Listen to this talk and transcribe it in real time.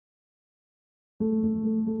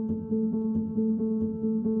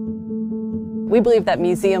We believe that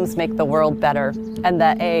museums make the world better and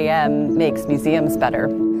that AAM makes museums better.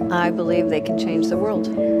 I believe they can change the world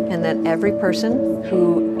and that every person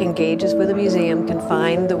who engages with a museum can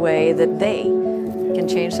find the way that they can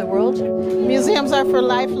change the world. Museums are for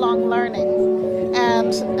lifelong learning,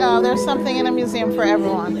 and there's something in a museum for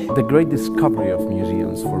everyone. The great discovery of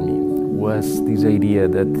museums for me was this idea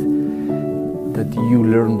that you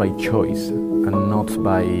learn by choice and not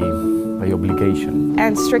by obligation.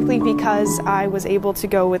 And strictly because I was able to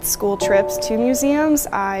go with school trips to museums,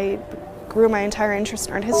 I grew my entire interest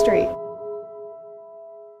in art history.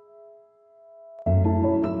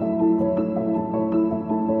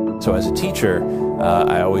 So as a teacher,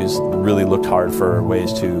 I always really looked hard for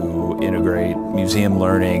ways to integrate museum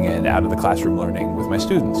learning and out of the classroom learning with my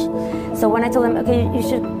students. So when I told them, okay,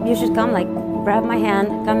 you should come, like grab my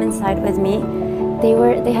hand, come inside with me,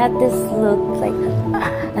 they had this look like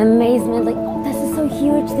amazement, like this is so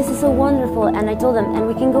huge, this is so wonderful. And I told them, and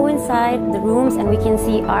we can go inside the rooms and we can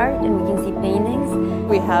see art and we can see paintings.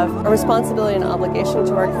 We have a responsibility and obligation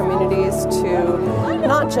to our communities to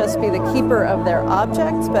not just be the keeper of their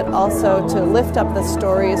objects, but also to lift up the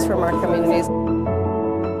stories from our communities.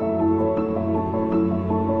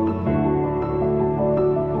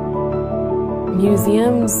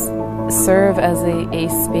 Museums serve as a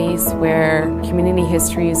space where community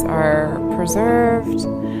histories are preserved,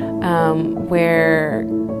 where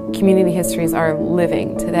community histories are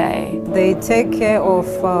living today. They take care of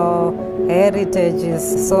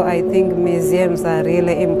heritages, so I think museums are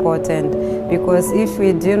really important, because if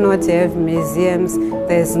we do not have museums,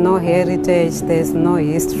 there's no heritage, there's no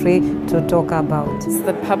history to talk about.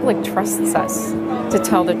 The public trusts us to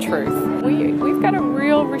tell the truth. We've got a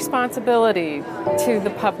real responsibility to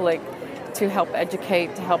the public to help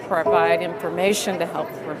educate, to help provide information, to help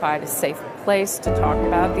provide a safe place to talk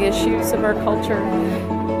about the issues of our culture.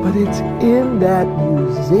 But it's in that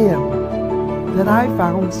museum that I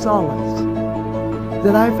found solace,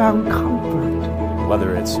 that I found comfort.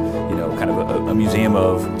 Whether it's, kind of a museum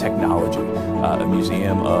of technology, a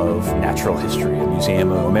museum of natural history, a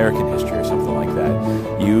museum of American history or something like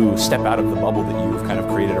that, you step out of the bubble that you've kind of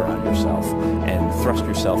created around yourself and thrust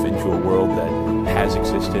yourself into a world that has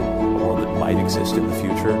existed, a world that might exist in the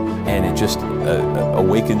future, and it just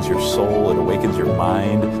awakens your soul, it awakens your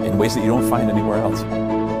mind in ways that you don't find anywhere else.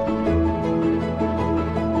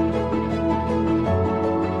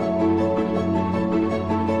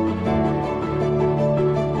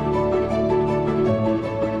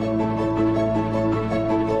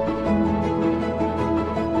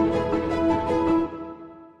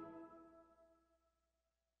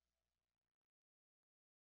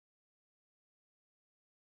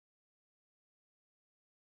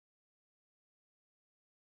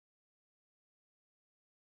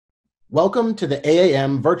 Welcome to the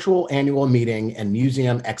AAM Virtual Annual Meeting and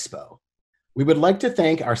Museum Expo. We would like to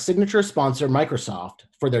thank our signature sponsor, Microsoft,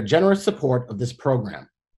 for their generous support of this program.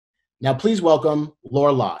 Now please welcome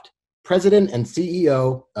Laura Lott, President and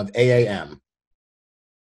CEO of AAM.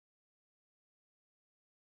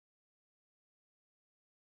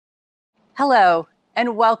 Hello,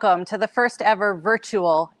 and welcome to the first ever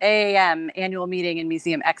virtual AAM Annual Meeting and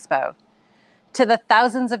Museum Expo. To the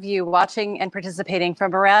thousands of you watching and participating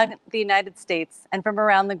from around the United States and from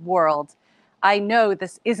around the world, I know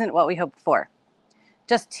this isn't what we hoped for.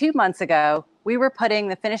 Just 2 months ago, we were putting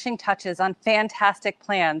the finishing touches on fantastic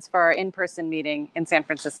plans for our in-person meeting in San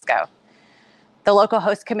Francisco. The local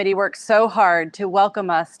host committee worked so hard to welcome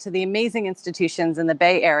us to the amazing institutions in the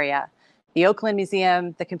Bay Area, the Oakland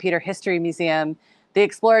Museum, the Computer History Museum, the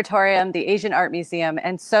Exploratorium, the Asian Art Museum,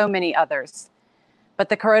 and so many others. But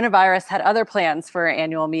the coronavirus had other plans for our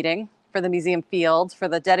annual meeting, for the museum field, for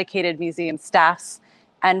the dedicated museum staffs,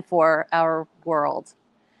 and for our world.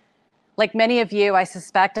 Like many of you, I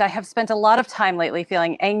suspect I have spent a lot of time lately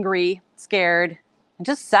feeling angry, scared, and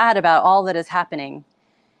just sad about all that is happening.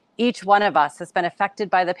 Each one of us has been affected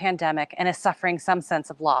by the pandemic and is suffering some sense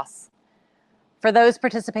of loss. For those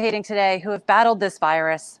participating today who have battled this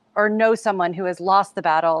virus or know someone who has lost the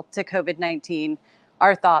battle to COVID-19,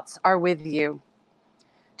 our thoughts are with you.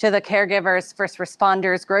 To the caregivers, first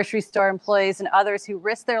responders, grocery store employees, and others who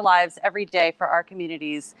risk their lives every day for our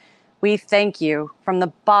communities, we thank you from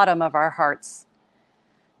the bottom of our hearts.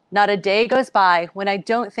 Not a day goes by when I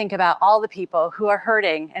don't think about all the people who are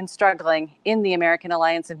hurting and struggling in the American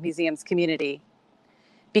Alliance of Museums community.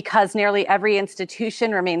 Because nearly every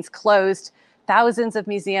institution remains closed, thousands of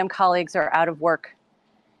museum colleagues are out of work.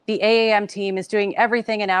 The AAM team is doing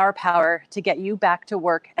everything in our power to get you back to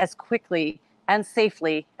work as quickly and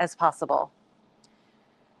safely as possible.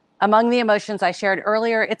 Among the emotions I shared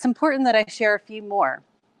earlier, it's important that I share a few more.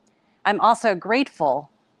 I'm also grateful,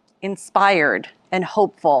 inspired, and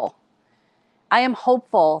hopeful. I am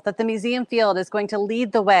hopeful that the museum field is going to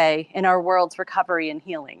lead the way in our world's recovery and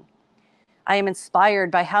healing. I am inspired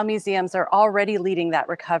by how museums are already leading that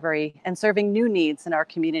recovery and serving new needs in our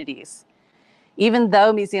communities. Even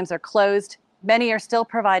though museums are closed, many are still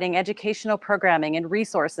providing educational programming and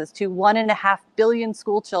resources to 1.5 billion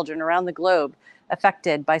school children around the globe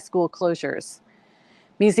affected by school closures.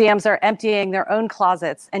 Museums are emptying their own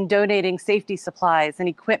closets and donating safety supplies and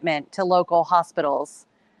equipment to local hospitals.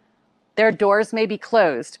 Their doors may be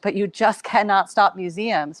closed, but you just cannot stop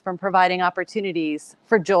museums from providing opportunities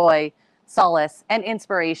for joy, solace, and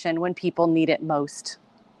inspiration when people need it most.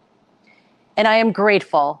 And I am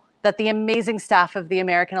grateful that the amazing staff of the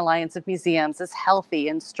American Alliance of Museums is healthy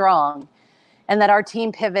and strong, and that our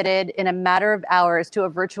team pivoted in a matter of hours to a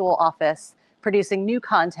virtual office, producing new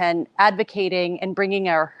content, advocating, and bringing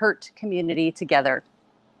our hurt community together.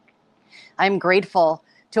 I'm grateful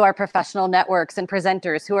to our professional networks and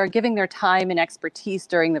presenters who are giving their time and expertise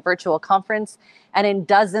during the virtual conference and in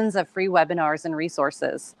dozens of free webinars and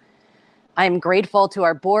resources. I'm grateful to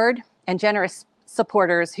our board and generous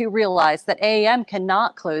supporters who realize that AAM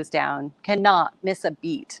cannot close down, cannot miss a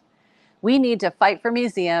beat. We need to fight for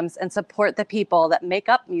museums and support the people that make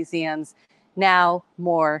up museums now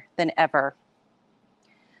more than ever.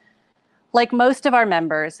 Like most of our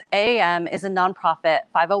members, AAM is a nonprofit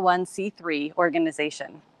 501c3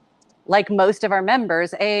 organization. Like most of our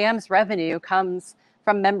members, AAM's revenue comes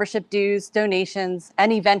from membership dues, donations,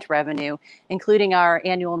 and event revenue, including our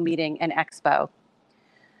annual meeting and expo.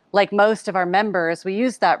 Like most of our members, we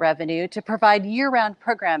use that revenue to provide year-round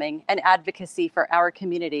programming and advocacy for our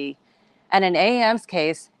community. And in AAM's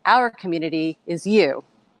case, our community is you.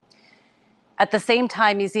 At the same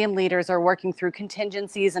time, museum leaders are working through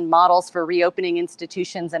contingencies and models for reopening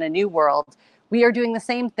institutions in a new world. We are doing the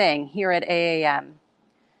same thing here at AAM.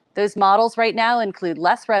 Those models right now include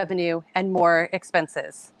less revenue and more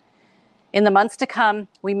expenses. In the months to come,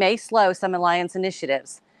 we may slow some Alliance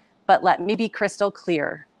initiatives, but let me be crystal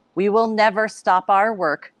clear. We will never stop our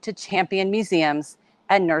work to champion museums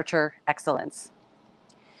and nurture excellence.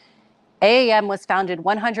 AAM was founded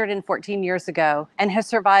 114 years ago and has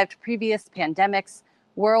survived previous pandemics,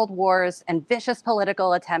 world wars, and vicious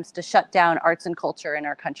political attempts to shut down arts and culture in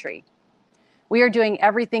our country. We are doing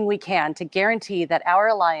everything we can to guarantee that our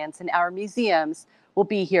Alliance and our museums will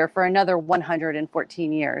be here for another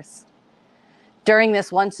 114 years. During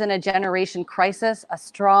this once-in-a-generation crisis, a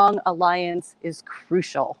strong alliance is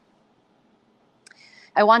crucial.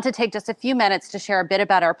 I want to take just a few minutes to share a bit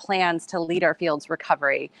about our plans to lead our field's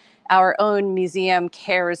recovery, our own Museum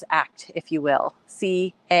CARES Act, if you will,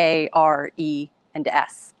 C-A-R-E-S.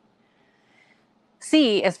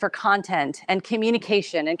 C is for content and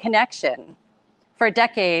communication and connection. For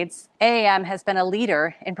decades, AAM has been a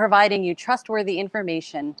leader in providing you trustworthy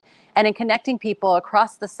information and in connecting people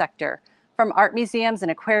across the sector, from art museums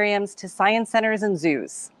and aquariums to science centers and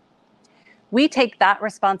zoos. We take that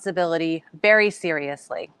responsibility very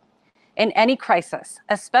seriously. In any crisis,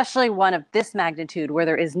 especially one of this magnitude where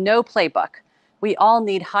there is no playbook, we all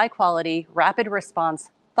need high quality, rapid response,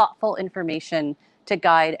 thoughtful information to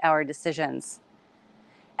guide our decisions.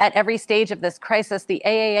 At every stage of this crisis, the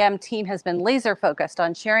AAM team has been laser focused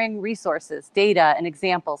on sharing resources, data, and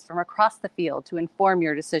examples from across the field to inform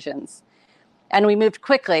your decisions. And we moved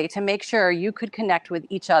quickly to make sure you could connect with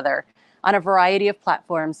each other on a variety of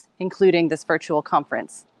platforms, including this virtual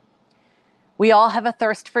conference. We all have a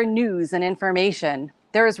thirst for news and information.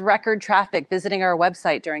 There is record traffic visiting our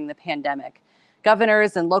website during the pandemic.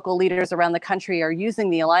 Governors and local leaders around the country are using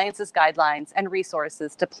the Alliance's guidelines and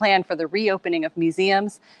resources to plan for the reopening of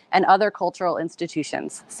museums and other cultural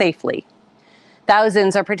institutions safely.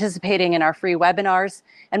 Thousands are participating in our free webinars,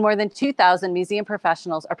 and more than 2,000 museum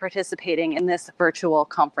professionals are participating in this virtual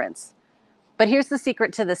conference. But here's the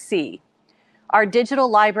secret to the C. Our digital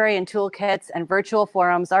library and toolkits and virtual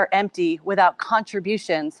forums are empty without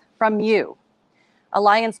contributions from you.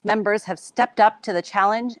 Alliance members have stepped up to the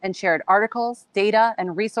challenge and shared articles, data,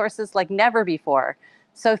 and resources like never before.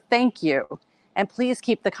 So thank you, and please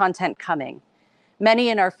keep the content coming. Many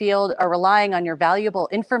in our field are relying on your valuable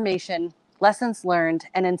information, lessons learned,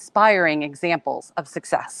 and inspiring examples of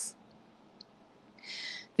success.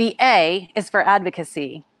 The A is for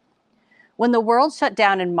advocacy. When the world shut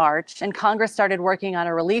down in March and Congress started working on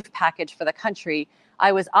a relief package for the country,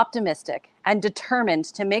 I was optimistic and determined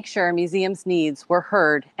to make sure museums' needs were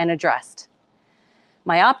heard and addressed.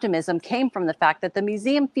 My optimism came from the fact that the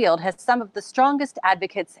museum field has some of the strongest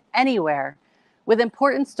advocates anywhere, with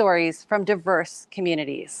important stories from diverse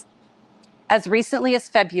communities. As recently as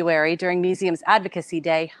February, during Museums Advocacy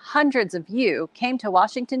Day, hundreds of you came to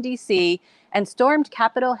Washington, D.C. and stormed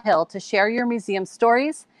Capitol Hill to share your museum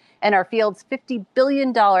stories and our field's $50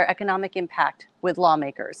 billion economic impact with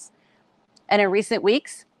lawmakers. And in recent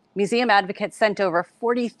weeks, museum advocates sent over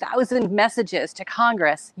 40,000 messages to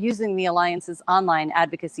Congress using the Alliance's online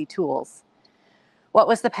advocacy tools. What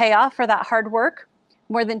was the payoff for that hard work?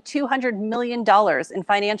 More than $200 million in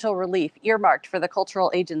financial relief earmarked for the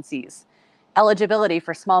cultural agencies, eligibility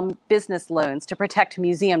for small business loans to protect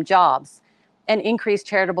museum jobs, and increased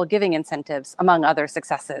charitable giving incentives, among other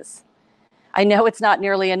successes. I know it's not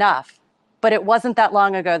nearly enough, but it wasn't that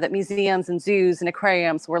long ago that museums and zoos and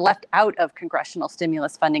aquariums were left out of congressional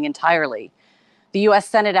stimulus funding entirely. The US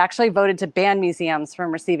Senate actually voted to ban museums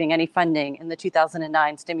from receiving any funding in the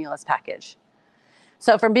 2009 stimulus package.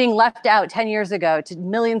 So from being left out 10 years ago to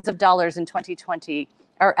millions of dollars in 2020,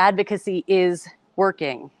 our advocacy is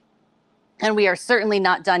working. And we are certainly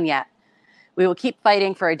not done yet. We will keep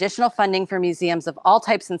fighting for additional funding for museums of all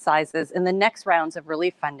types and sizes in the next rounds of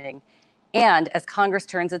relief funding, and as Congress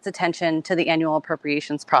turns its attention to the annual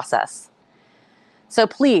appropriations process. So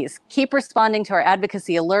please keep responding to our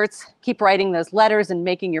advocacy alerts, keep writing those letters and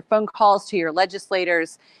making your phone calls to your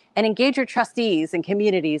legislators, and engage your trustees and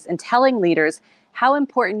communities in telling leaders how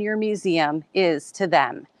important your museum is to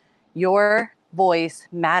them. Your voice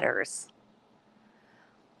matters.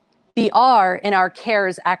 The R in our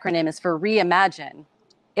CARES acronym is for reimagine.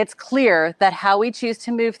 It's clear that how we choose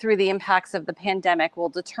to move through the impacts of the pandemic will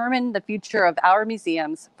determine the future of our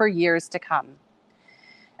museums for years to come.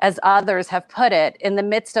 As others have put it, in the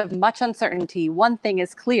midst of much uncertainty, one thing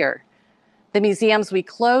is clear: the museums we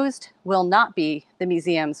closed will not be the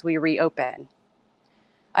museums we reopen.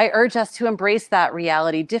 I urge us to embrace that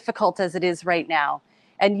reality, difficult as it is right now,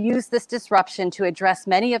 and use this disruption to address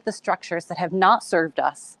many of the structures that have not served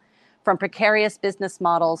us, from precarious business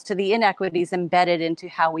models to the inequities embedded into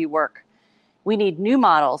how we work. We need new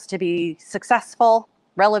models to be successful,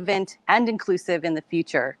 relevant, and inclusive in the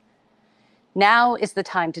future. Now is the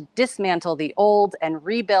time to dismantle the old and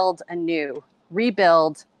rebuild anew,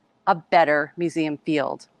 rebuild a better museum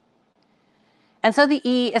field. And so the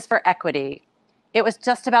E is for equity. It was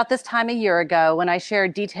just about this time a year ago when I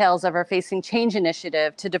shared details of our Facing Change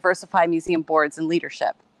initiative to diversify museum boards and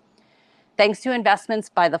leadership. Thanks to investments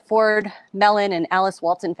by the Ford, Mellon, and Alice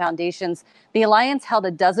Walton Foundations, the Alliance held a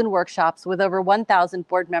dozen workshops with over 1,000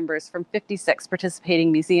 board members from 56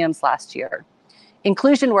 participating museums last year.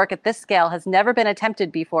 Inclusion work at this scale has never been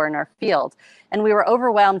attempted before in our field, and we were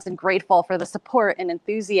overwhelmed and grateful for the support and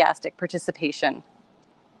enthusiastic participation.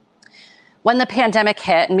 When the pandemic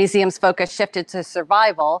hit and museums' focus shifted to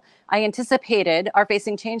survival, I anticipated our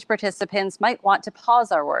Facing Change participants might want to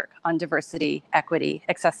pause our work on diversity, equity,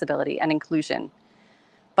 accessibility, and inclusion.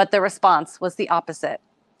 But the response was the opposite.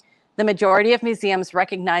 The majority of museums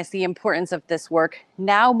recognize the importance of this work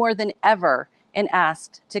now more than ever and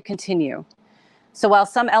asked to continue. So while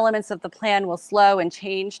some elements of the plan will slow and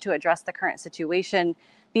change to address the current situation,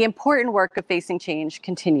 the important work of Facing Change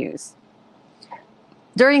continues.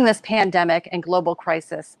 During this pandemic and global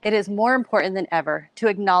crisis, it is more important than ever to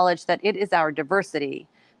acknowledge that it is our diversity,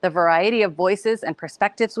 the variety of voices and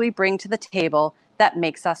perspectives we bring to the table, that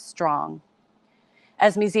makes us strong.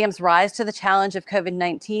 As museums rise to the challenge of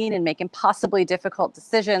COVID-19 and make impossibly difficult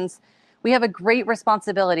decisions, we have a great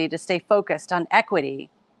responsibility to stay focused on equity.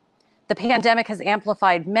 The pandemic has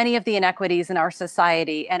amplified many of the inequities in our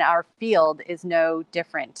society, and our field is no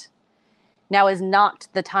different. Now is not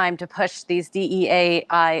the time to push these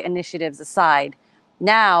DEI initiatives aside.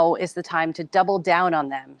 Now is the time to double down on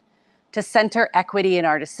them, to center equity in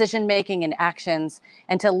our decision-making and actions,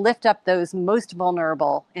 and to lift up those most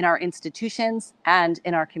vulnerable in our institutions and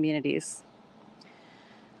in our communities.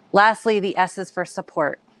 Lastly, the S is for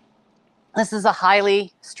support. This is a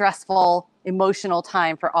highly stressful, emotional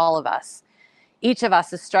time for all of us. Each of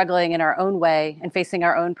us is struggling in our own way and facing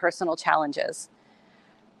our own personal challenges.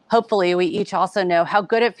 Hopefully, we each also know how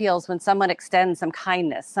good it feels when someone extends some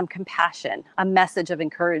kindness, some compassion, a message of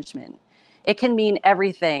encouragement. It can mean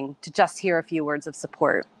everything to just hear a few words of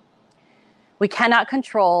support. We cannot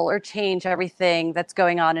control or change everything that's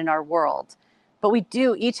going on in our world, but we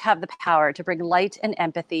do each have the power to bring light and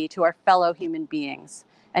empathy to our fellow human beings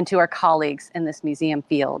and to our colleagues in this museum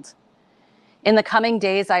field. In the coming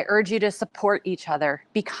days, I urge you to support each other,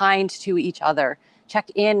 be kind to each other, check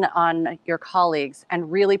in on your colleagues, and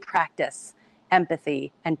really practice empathy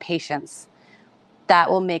and patience. That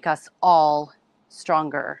will make us all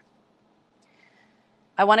stronger.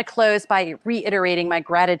 I want to close by reiterating my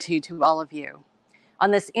gratitude to all of you. On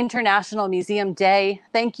this International Museum Day,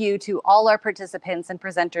 thank you to all our participants and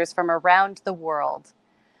presenters from around the world.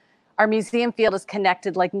 Our museum field is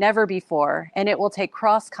connected like never before, and it will take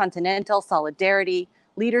cross-continental solidarity,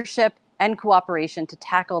 leadership, and cooperation to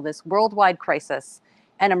tackle this worldwide crisis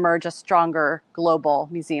and emerge a stronger global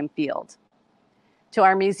museum field. To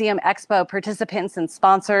our MuseumExpo participants and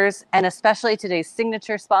sponsors, and especially today's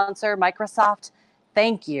signature sponsor, Microsoft,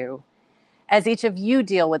 thank you. As each of you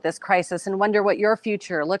deal with this crisis and wonder what your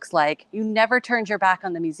future looks like, you never turned your back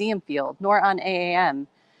on the museum field, nor on AAM.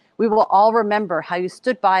 We will all remember how you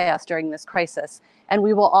stood by us during this crisis, and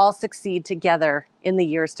we will all succeed together in the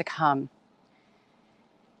years to come.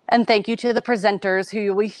 And thank you to the presenters who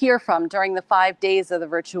you will hear from during the 5 days of the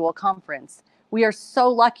virtual conference. We are so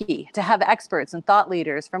lucky to have experts and thought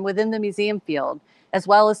leaders from within the museum field, as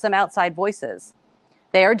well as some outside voices.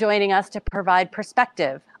 They are joining us to provide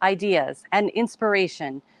perspective, ideas, and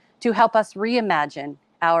inspiration to help us reimagine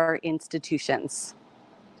our institutions.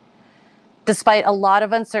 Despite a lot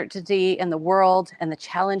of uncertainty in the world and the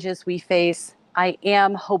challenges we face, I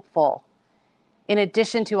am hopeful. In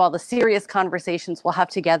addition to all the serious conversations we'll have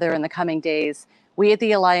together in the coming days, we at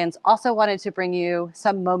the Alliance also wanted to bring you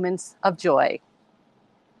some moments of joy.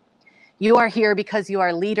 You are here because you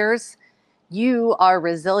are leaders, you are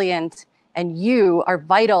resilient, and you are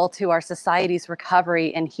vital to our society's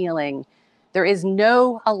recovery and healing. There is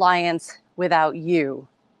no Alliance without you.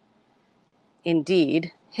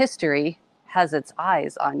 Indeed, history has its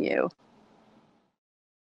eyes on you.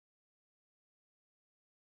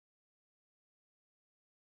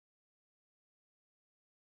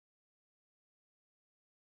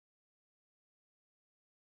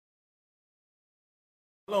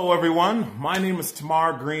 Hello everyone, my name is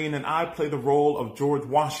Tamar Greene and I play the role of George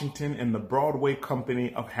Washington in the Broadway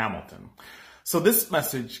company of Hamilton. So this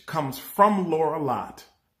message comes from Laura Lott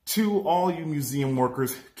to all you museum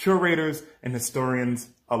workers, curators, and historians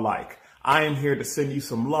alike. I am here to send you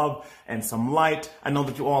some love and some light. I know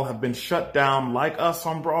that you all have been shut down like us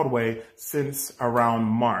on Broadway since around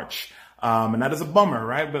March. And that is a bummer,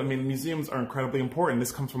 right? But I mean, museums are incredibly important.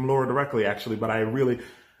 This comes from Laura directly, actually, but I really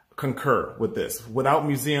concur with this. Without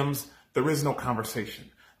museums, there is no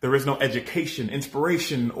conversation. There is no education,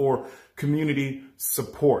 inspiration, or community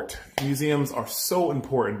support. Museums are so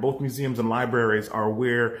important. Both museums and libraries are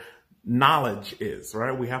where knowledge is,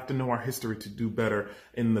 right? We have to know our history to do better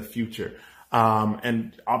in the future.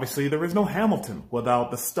 And obviously there is no Hamilton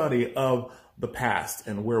without the study of the past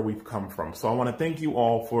and where we've come from. So I want to thank you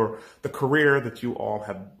all for the career that you all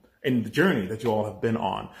have, and the journey that you all have been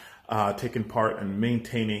on. Taking part in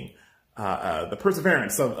maintaining the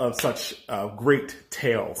perseverance of such great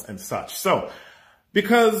tales and such. So,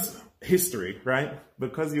 because history, right?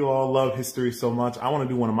 Because you all love history so much, I want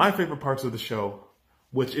to do one of my favorite parts of the show,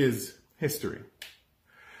 which is history.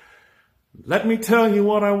 Let me tell you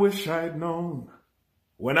what I wish I'd known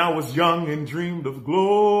when I was young and dreamed of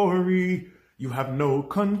glory. You have no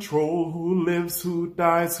control who lives, who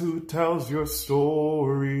dies, who tells your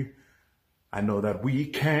story. I know that we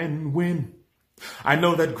can win. I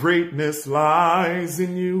know that greatness lies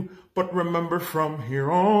in you. But remember, from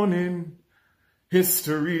here on in,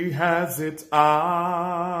 history has its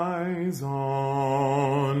eyes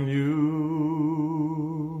on you.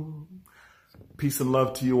 Peace and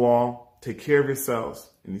love to you all. Take care of yourselves.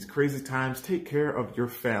 In these crazy times, take care of your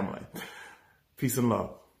family. Peace and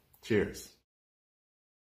love. Cheers.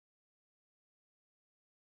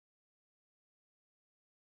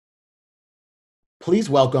 Please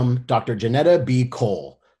welcome Dr. Johnnetta B.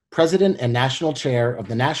 Cole, President and National Chair of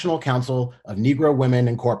the National Council of Negro Women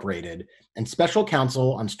Incorporated and Special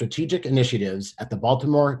Counsel on Strategic Initiatives at the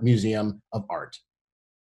Baltimore Museum of Art.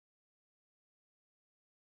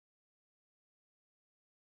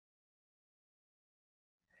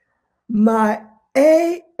 My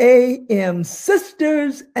AAM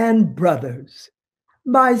sisters and brothers,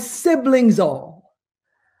 my siblings all,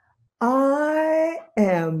 I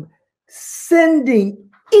am sending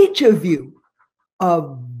each of you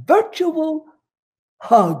a virtual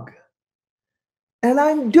hug. And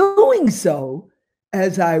I'm doing so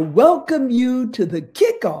as I welcome you to the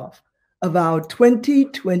kickoff of our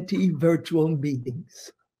 2020 virtual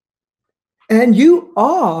meetings. And you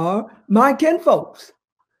are my kinfolks.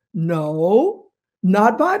 No,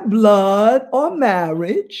 not by blood or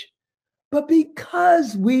marriage, but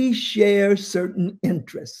because we share certain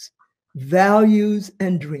interests, values,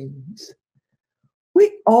 and dreams.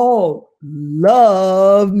 We all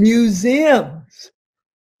love museums.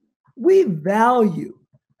 We value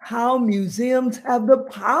how museums have the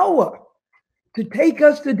power to take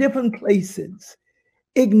us to different places,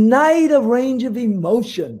 ignite a range of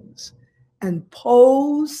emotions, and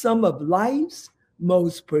pose some of life's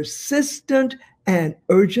most persistent and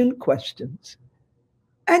urgent questions.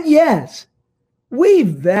 And yes, we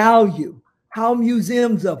value how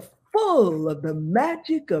museums are full of the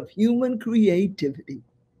magic of human creativity.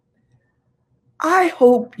 I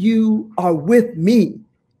hope you are with me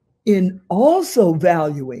in also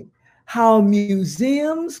valuing how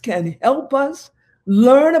museums can help us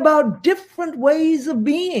learn about different ways of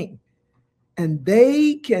being, and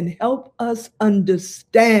they can help us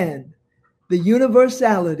understand the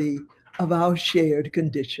universality of our shared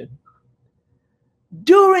condition.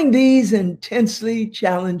 During these intensely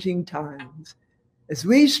challenging times, as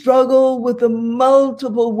we struggle with the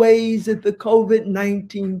multiple ways that the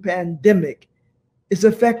COVID-19 pandemic is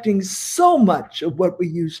affecting so much of what we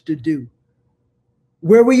used to do,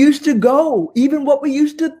 where we used to go, even what we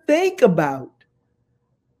used to think about,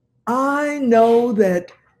 I know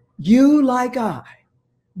that you, like I,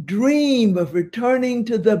 dream of returning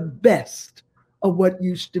to the best of what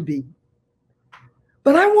used to be.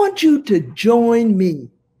 But I want you to join me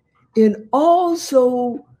in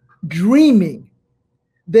also dreaming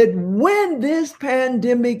that when this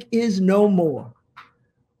pandemic is no more,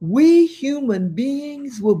 we human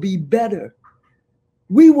beings will be better.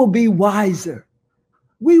 We will be wiser.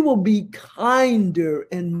 We will be kinder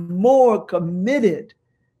and more committed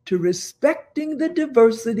to respecting the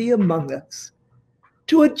diversity among us,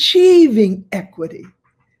 to achieving equity,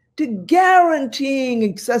 to guaranteeing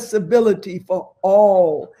accessibility for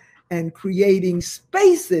all, and creating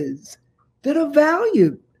spaces that are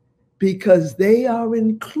valued because they are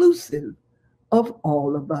inclusive of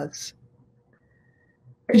all of us.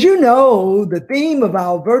 As you know, the theme of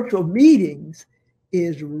our virtual meetings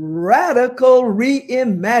is radical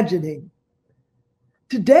reimagining.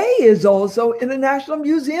 Today is also International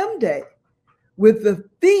Museum Day, with the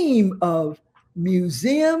theme of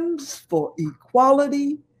Museums for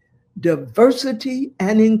Equality, Diversity,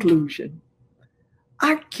 and Inclusion.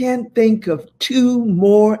 I can't think of two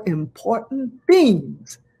more important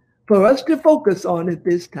themes for us to focus on at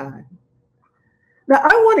this time. Now,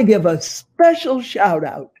 I want to give a special shout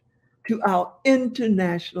out to our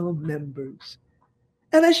international members,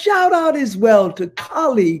 and a shout out as well to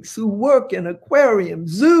colleagues who work in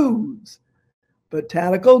aquariums, zoos,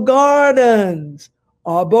 botanical gardens,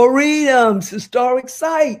 arboretums, historic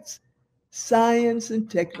sites, science and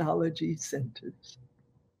technology centers.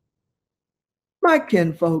 My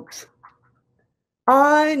kinfolks,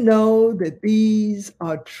 I know that these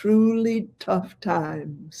are truly tough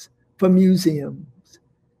times for museums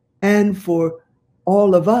and for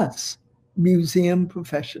all of us museum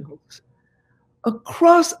professionals.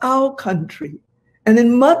 Across our country and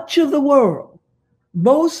in much of the world,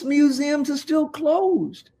 most museums are still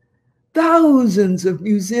closed. Thousands of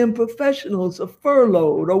museum professionals are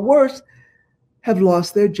furloughed, or worse, have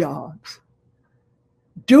lost their jobs.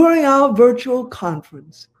 During our virtual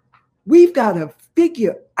conference, we've got to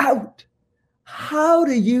figure out how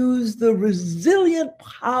to use the resilient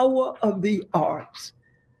power of the arts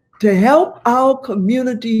to help our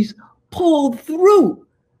communities pull through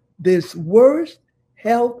this worst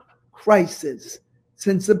health crisis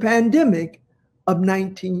since the pandemic of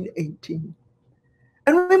 1918.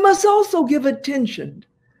 And we must also give attention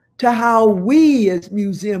to how we as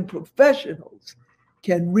museum professionals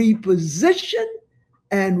can reposition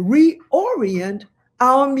and reorient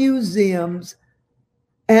our museums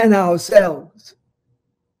and ourselves.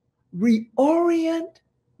 Reorient,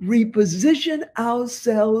 reposition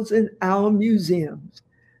ourselves and our museums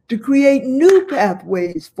to create new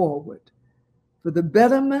pathways forward for the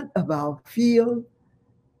betterment of our field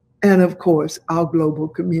and, of course, our global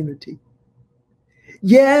community.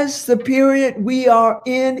 Yes, the period we are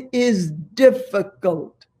in is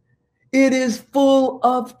difficult. It is full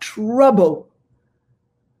of trouble.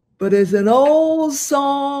 But as an old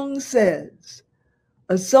song says,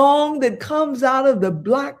 a song that comes out of the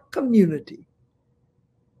Black community,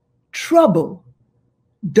 trouble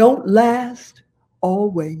don't last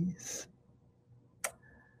always.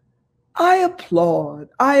 I applaud,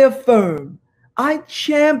 I affirm, I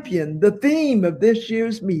champion the theme of this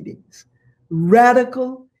year's meetings,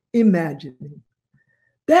 radical imagining.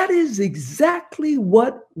 That is exactly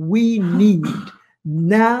what we need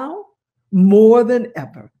now more than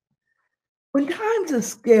ever. When times are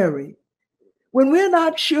scary, when we're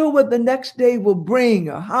not sure what the next day will bring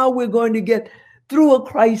or how we're going to get through a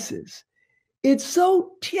crisis, it's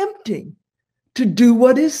so tempting to do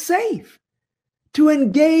what is safe, to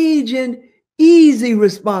engage in easy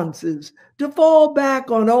responses, to fall back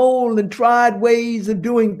on old and tried ways of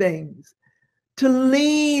doing things, to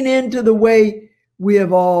lean into the way we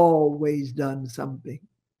have always done something.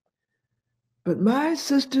 But my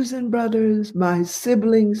sisters and brothers, my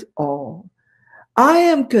siblings, all, I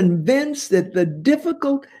am convinced that the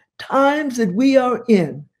difficult times that we are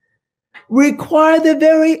in require the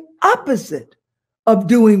very opposite of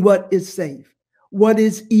doing what is safe, what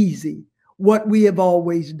is easy, what we have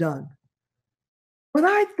always done. When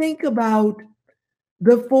I think about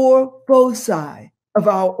the four foci of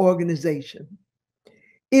our organization,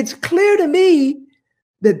 it's clear to me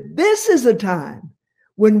that this is a time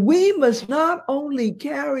when we must not only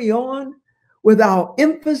carry on with our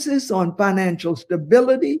emphasis on financial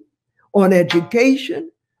stability, on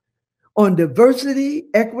education, on diversity,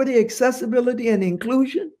 equity, accessibility, and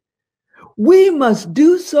inclusion, we must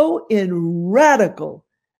do so in radical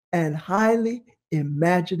and highly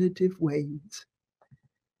imaginative ways.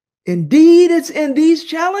 Indeed, it's in these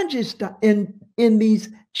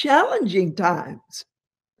challenging times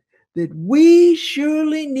that we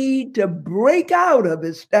surely need to break out of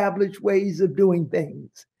established ways of doing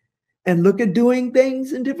things and look at doing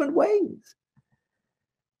things in different ways.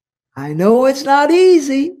 I know it's not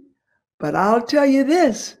easy, but I'll tell you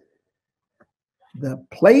this, the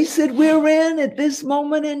place that we're in at this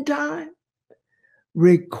moment in time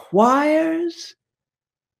requires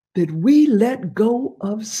that we let go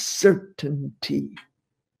of certainty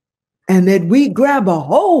and that we grab a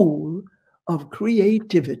hold of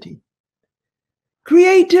creativity.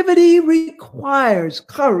 Creativity requires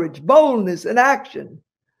courage, boldness, and action.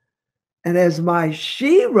 And as my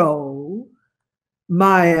shero,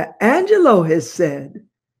 Maya Angelou, has said,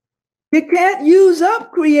 you can't use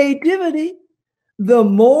up creativity. The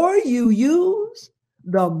more you use,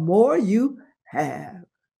 the more you have.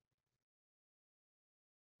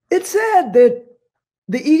 It's said that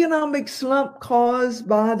the economic slump caused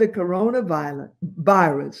by the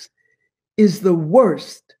coronavirus is the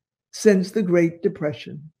worst since the Great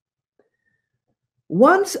Depression.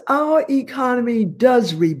 Once our economy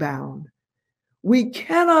does rebound, we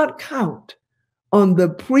cannot count on the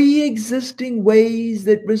pre-existing ways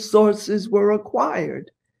that resources were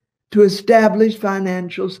acquired to establish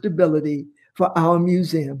financial stability for our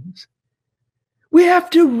museums. We have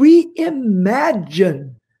to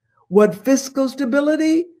reimagine what fiscal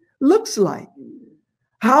stability looks like,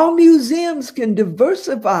 how museums can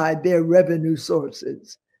diversify their revenue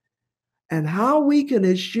sources, and how we can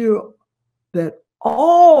assure that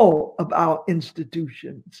all of our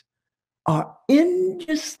institutions are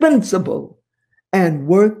indispensable and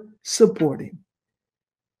worth supporting.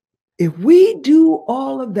 If we do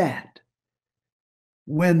all of that,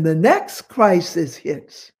 when the next crisis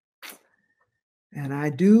hits, and I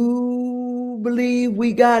do believe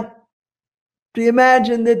we got to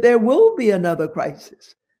imagine that there will be another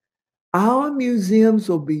crisis, our museums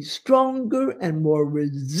will be stronger and more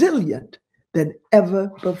resilient than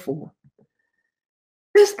ever before.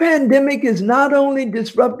 This pandemic has not only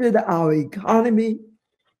disrupted our economy,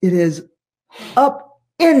 it has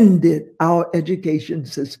upended our education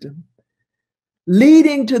system,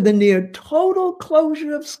 leading to the near total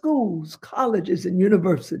closure of schools, colleges, and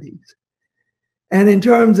universities. And in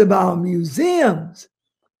terms of our museums,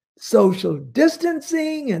 social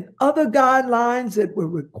distancing and other guidelines that were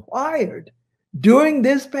required during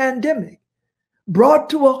this pandemic brought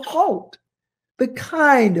to a halt the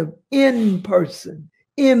kind of in-person,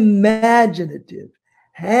 imaginative,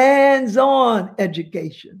 hands-on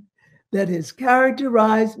education that has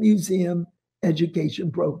characterized museum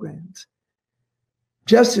education programs.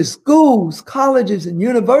 Just as schools, colleges, and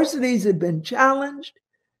universities have been challenged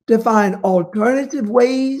to find alternative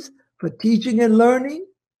ways for teaching and learning,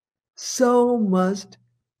 so must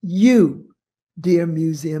you, dear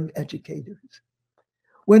museum educators.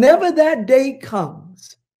 Whenever that day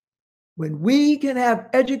comes, when we can have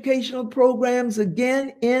educational programs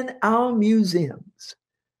again in our museums,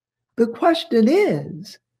 the question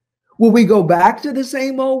is, will we go back to the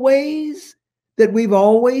same old ways that we've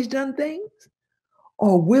always done things?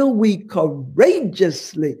 Or will we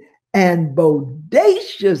courageously and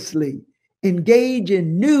bodaciously engage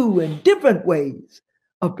in new and different ways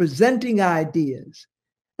of presenting ideas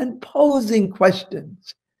and posing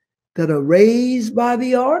questions that are raised by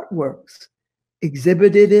the artworks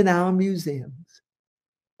exhibited in our museums?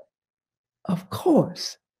 Of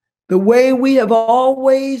course, the way we have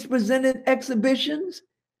always presented exhibitions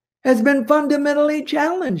has been fundamentally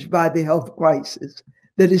challenged by the health crisis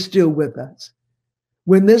that is still with us.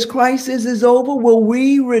 When this crisis is over, will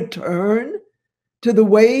we return to the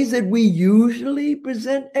ways that we usually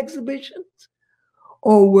present exhibitions?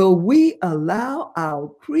 Or will we allow our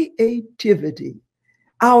creativity,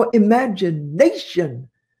 our imagination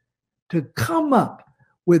to come up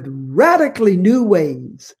with radically new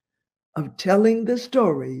ways of telling the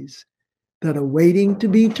stories that are waiting to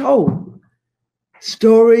be told,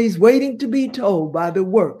 stories waiting to be told by the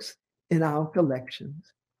works in our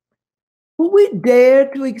collections. Will we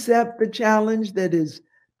dare to accept the challenge that is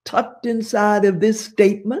tucked inside of this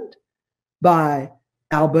statement by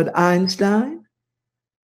Albert Einstein?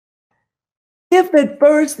 If at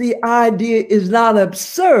first the idea is not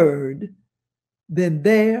absurd, then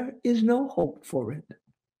there is no hope for it.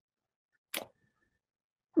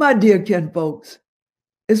 My dear kinfolks,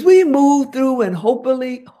 as we move through and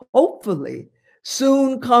hopefully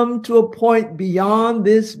soon come to a point beyond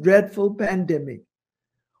this dreadful pandemic,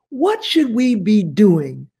 what should we be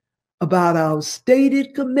doing about our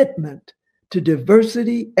stated commitment to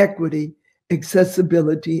diversity, equity,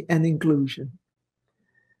 accessibility, and inclusion?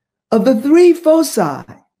 Of the three foci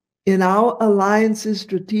in our Alliance's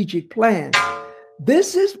strategic plan,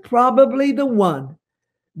 this is probably the one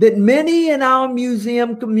that many in our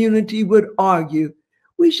museum community would argue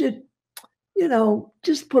we should,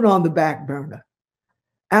 just put on the back burner.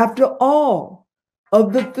 After all,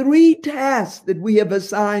 of the three tasks that we have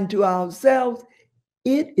assigned to ourselves,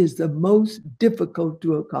 it is the most difficult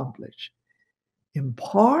to accomplish. In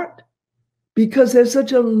part, because there's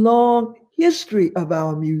such a long history of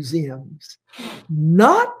our museums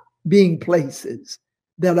not being places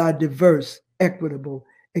that are diverse, equitable,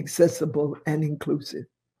 accessible, and inclusive.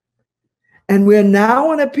 And we're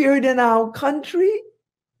now in a period in our country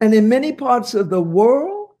and in many parts of the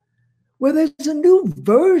world where there's a new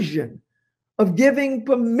version of giving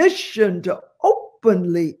permission to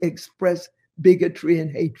openly express bigotry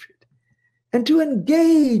and hatred and to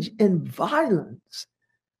engage in violence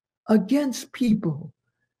against people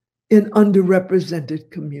in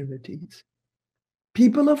underrepresented communities,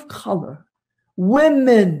 people of color,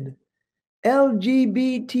 women,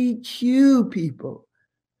 LGBTQ people,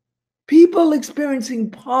 people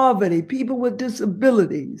experiencing poverty, people with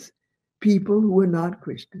disabilities, people who are not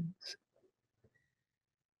Christians.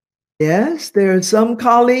 Yes, there are some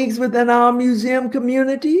colleagues within our museum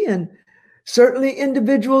community and certainly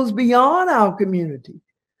individuals beyond our community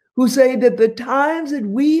who say that the times that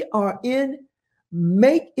we are in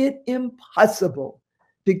make it impossible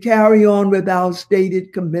to carry on with our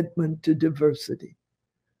stated commitment to diversity.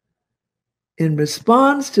 In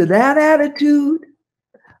response to that attitude,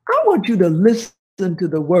 I want you to listen to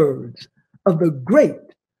the words of the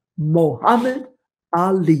great Muhammad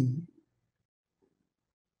Ali.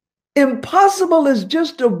 Impossible is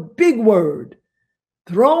just a big word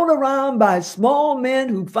thrown around by small men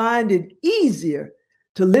who find it easier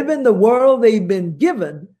to live in the world they've been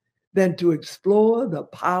given than to explore the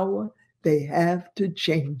power they have to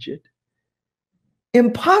change it.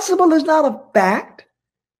 Impossible is not a fact,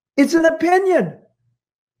 it's an opinion.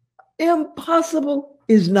 Impossible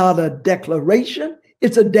is not a declaration,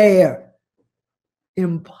 it's a dare.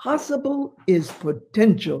 Impossible is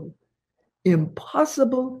potential.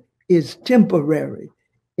 Impossible is temporary.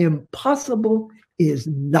 Impossible is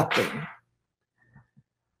nothing.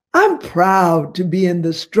 I'm proud to be in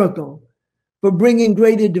the struggle for bringing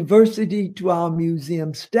greater diversity to our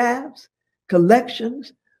museum staffs,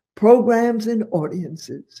 collections, programs, and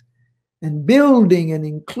audiences, and building an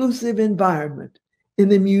inclusive environment in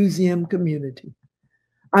the museum community.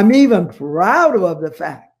 I'm even prouder of the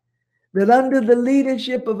fact that under the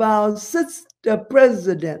leadership of our sister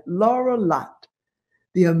president, Lott,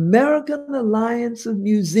 the American Alliance of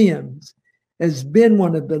Museums has been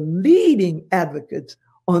one of the leading advocates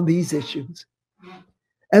on these issues.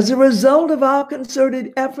 As a result of our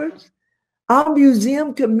concerted efforts, our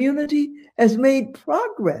museum community has made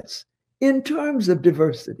progress in terms of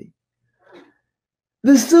diversity.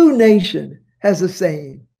 The Sioux Nation has a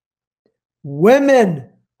saying, "Women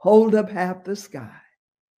hold up half the sky."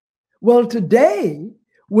 Well, today,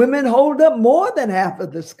 women hold up more than half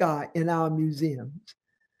of the sky in our museums.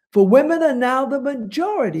 For women are now the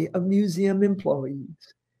majority of museum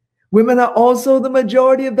employees. Women are also the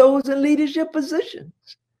majority of those in leadership positions.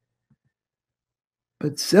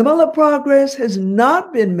 But similar progress has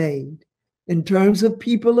not been made in terms of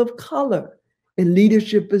people of color in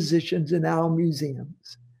leadership positions in our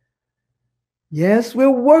museums. Yes, we're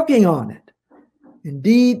working on it.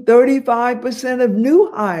 Indeed, 35% of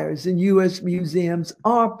new hires in U.S. museums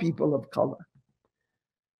are people of color.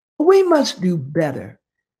 We must do better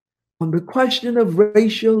on the question of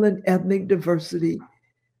racial and ethnic diversity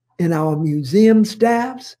in our museum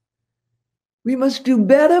staffs. We must do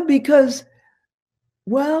better because,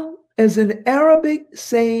 well, as an Arabic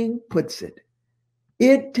saying puts it,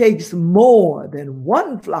 it takes more than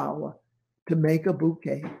one flower to make a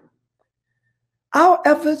bouquet. Our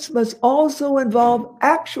efforts must also involve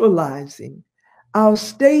actualizing our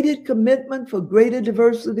stated commitment for greater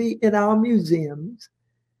diversity in our museums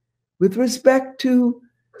with respect to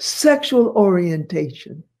sexual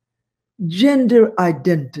orientation, gender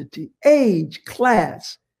identity, age,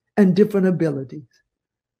 class, and different abilities.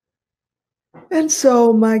 And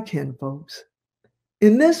so, my kinfolks,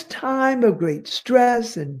 in this time of great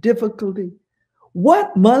stress and difficulty,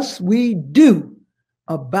 what must we do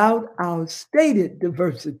about our stated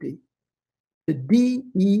diversity, the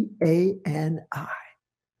DEANI?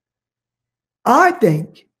 I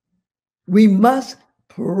think we must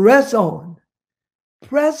press on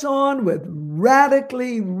with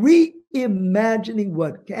radically reimagining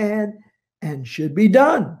what can and should be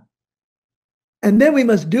done. And then we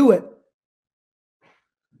must do it.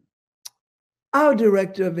 Our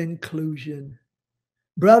director of inclusion,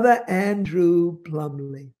 Brother Andrew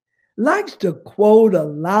Plumley, likes to quote a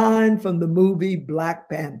line from the movie Black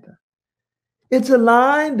Panther. It's a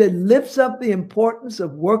line that lifts up the importance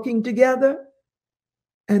of working together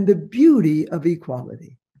and the beauty of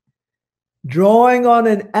equality. Drawing on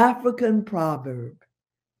an African proverb,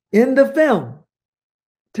 in the film,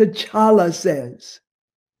 T'Challa says,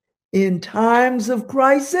 "In times of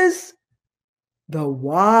crisis, the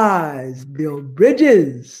wise build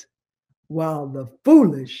bridges while the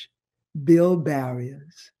foolish build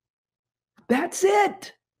barriers." That's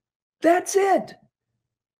it. That's it.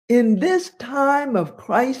 In this time of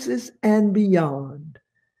crisis and beyond,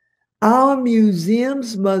 our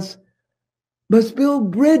museums must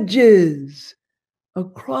build bridges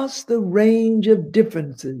across the range of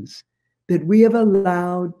differences that we have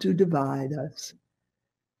allowed to divide us.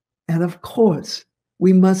 And of course,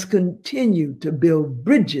 we must continue to build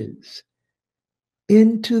bridges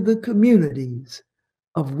into the communities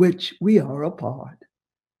of which we are a part.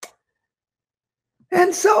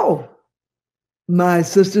 And so, my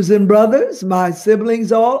sisters and brothers, my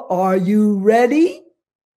siblings all, are you ready?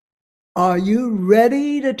 Are you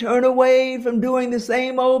ready to turn away from doing the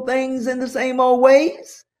same old things in the same old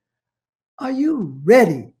ways? Are you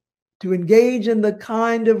ready to engage in the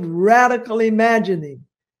kind of radical imagining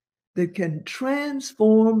that can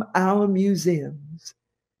transform our museums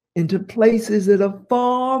into places that are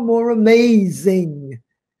far more amazing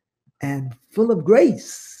and full of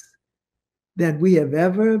grace than we have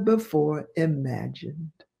ever before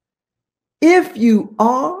imagined? If you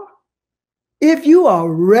are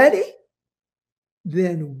ready,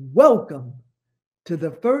 then welcome to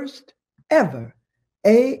the first ever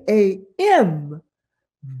AAM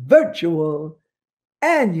virtual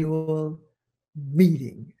annual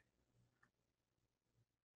meeting.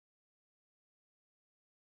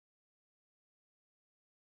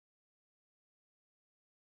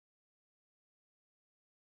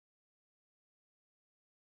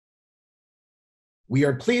 We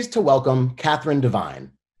are pleased to welcome Catherine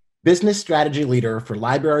Devine, Business Strategy Leader for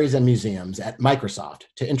Libraries and Museums at Microsoft,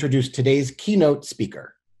 to introduce today's keynote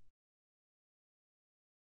speaker.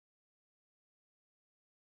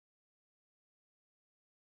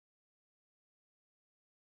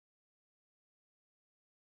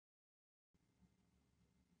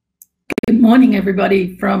 Good morning,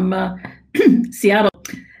 everybody from Seattle,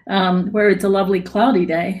 where it's a lovely cloudy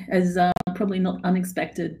day, as probably not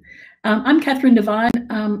unexpected. I'm Catherine Devine.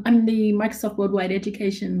 I'm the Microsoft Worldwide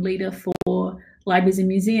Education Leader for Libraries and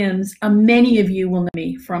Museums. Many of you will know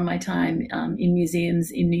me from my time in museums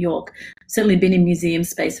in New York. Certainly been in museum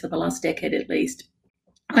space for the last decade at least.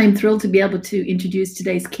 I'm thrilled to be able to introduce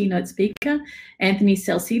today's keynote speaker, Anthony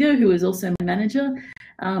Salcito, who is also my manager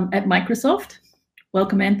at Microsoft.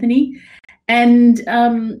 Welcome, Anthony. And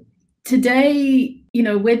today,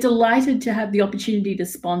 we're delighted to have the opportunity to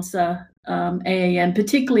sponsor AAM,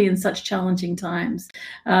 particularly in such challenging times.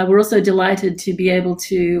 We're also delighted to be able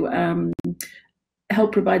to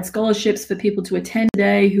help provide scholarships for people to attend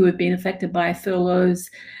today who have been affected by furloughs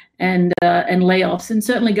and layoffs, and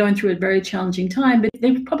certainly going through a very challenging time. But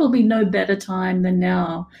there's probably no better time than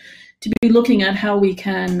now to be looking at how we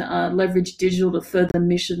can leverage digital to further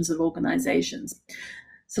missions of organizations.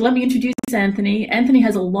 So let me introduce Anthony. Anthony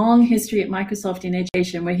has a long history at Microsoft in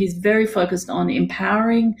education, where he's very focused on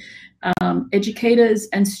empowering educators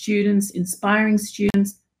and students, inspiring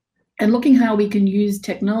students, and looking how we can use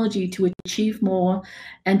technology to achieve more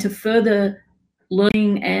and to further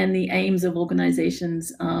learning and the aims of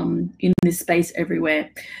organizations in this space everywhere.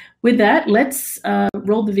 With that, let's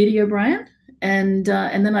roll the video, Brian, and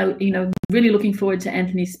then I, really looking forward to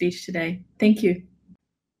Anthony's speech today. Thank you.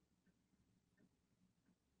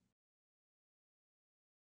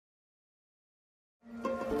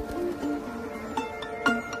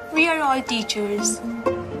 We are all teachers.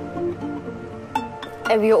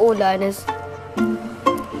 And we are all learners.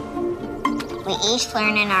 We each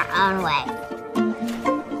learn in our own way.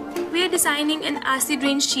 We are designing an acid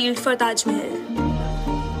rain shield for Taj Mahal.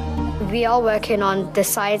 We are working on the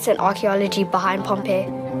science and archaeology behind Pompeii.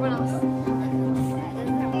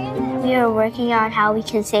 We are working on how we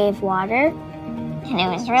can save water, and it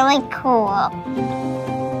was really cool.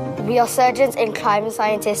 We are surgeons and climate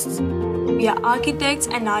scientists. We are architects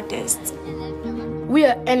and artists. We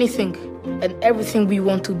are anything and everything we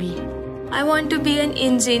want to be. I want to be an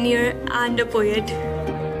engineer and a poet.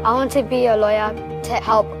 I want to be a lawyer to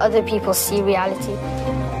help other people see reality.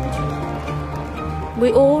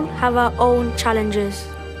 We all have our own challenges.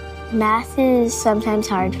 Math is sometimes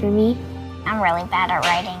hard for me. I'm really bad at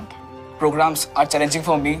writing. Programs are challenging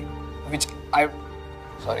for me,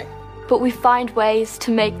 but we find ways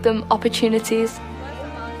to make them opportunities.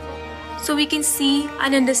 So we can see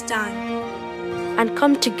and understand. And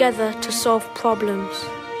come together to solve problems.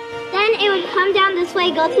 Then it would come down this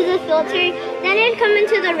way, go to the filter, then it would come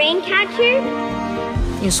into the rain catcher.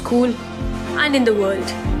 In school. And in the world.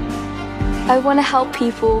 I want to help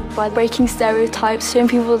people by breaking stereotypes, showing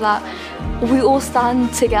people that we all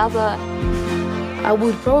stand together. I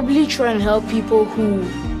would probably try and help people who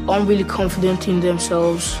aren't really confident in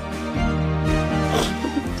themselves.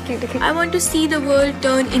 I want to see the world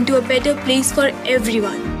turn into a better place for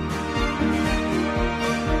everyone.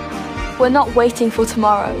 We're not waiting for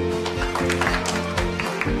tomorrow.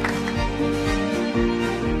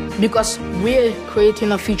 Because we're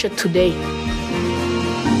creating a future today.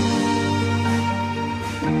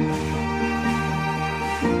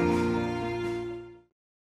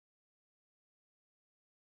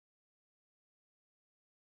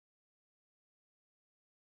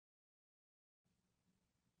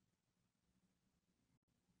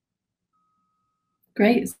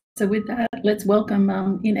 Great. So with that, let's welcome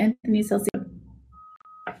in Anthony Salcito.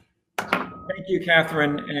 Thank you,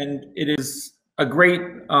 Catherine. And it is a great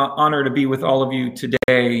honor to be with all of you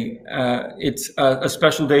today. It's a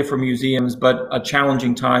special day for museums, but a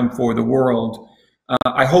challenging time for the world.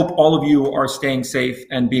 I hope all of you are staying safe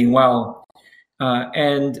and being well.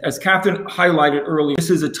 And as Catherine highlighted earlier, this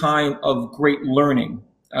is a time of great learning,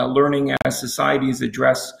 learning as societies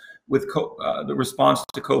address with the response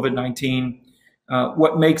to COVID-19.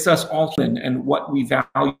 What makes us all human and what we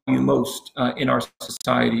value most in our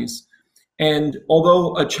societies. And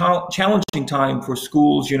although a challenging time for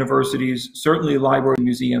schools, universities, certainly libraries,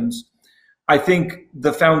 museums, I think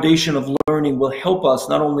the foundation of learning will help us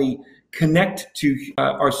not only connect to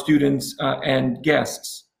our students and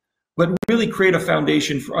guests, but really create a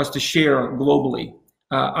foundation for us to share globally.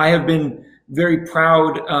 I have been very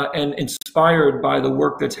proud and inspired by the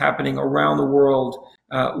work that's happening around the world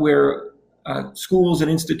where schools and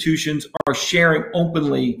institutions are sharing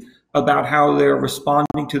openly about how they're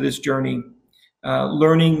responding to this journey,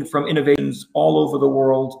 learning from innovations all over the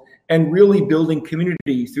world, and really building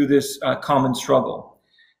community through this common struggle.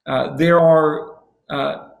 There are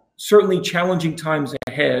certainly challenging times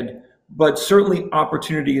ahead, but certainly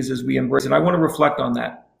opportunities as we embrace it. I want to reflect on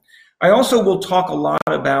that. I also will talk a lot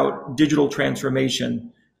about digital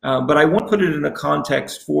transformation, but I want to put it in a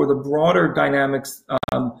context for the broader dynamics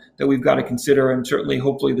that we've got to consider, and certainly,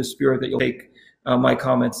 hopefully, the spirit that you'll take my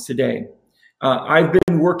comments today. I've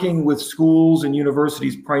been working with schools and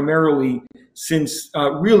universities primarily since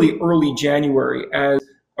really early January as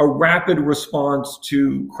a rapid response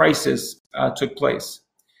to crisis took place.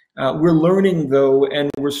 We're learning, though, and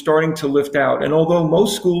we're starting to lift out. And although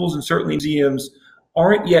most schools and certainly museums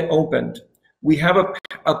aren't yet opened, we have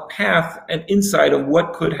a path and insight of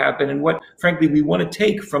what could happen and what, frankly, we want to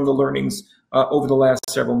take from the learnings over the last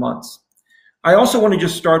several months. I also want to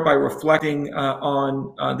just start by reflecting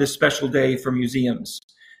on this special day for museums.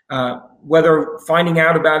 Whether finding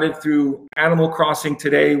out about it through Animal Crossing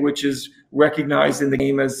today, which is recognized in the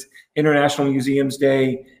game as International Museums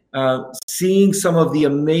Day, seeing some of the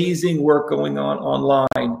amazing work going on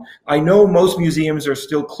online. I know most museums are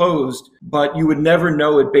still closed, but you would never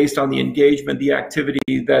know it based on the engagement, the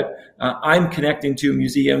activity that I'm connecting to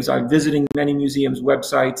museums. I'm visiting many museums'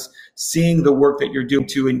 websites, seeing the work that you're doing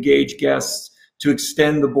to engage guests, to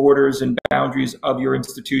extend the borders and boundaries of your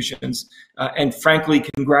institutions. And frankly,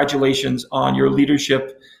 congratulations on your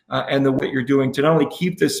leadership and the work that you're doing to not only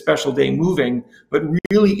keep this special day moving, but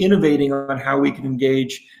really innovating on how we can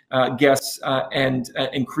engage guests and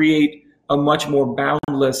create a much more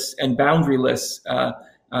boundless and boundaryless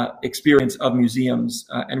experience of museums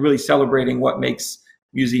and really celebrating what makes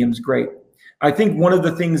museums great. I think one of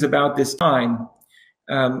the things about this time,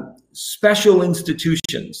 special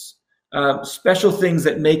institutions, special things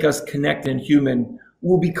that make us connected and human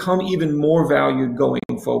will become even more valued going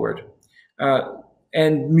forward.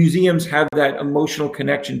 And museums have that emotional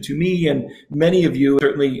connection to me and many of you,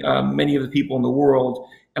 certainly many of the people in the world.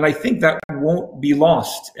 And I think that won't be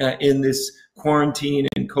lost in this quarantine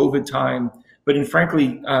and COVID time, but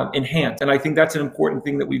frankly, enhanced. And I think that's an important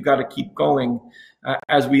thing that we've got to keep going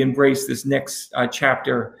as we embrace this next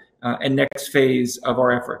chapter and next phase of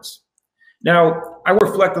our efforts. Now, I will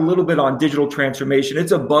reflect a little bit on digital transformation.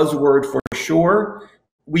 It's a buzzword for sure.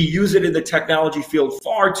 We use it in the technology field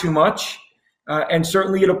far too much. And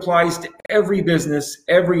certainly it applies to every business,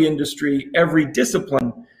 every industry, every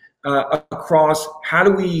discipline across how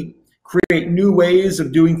do we create new ways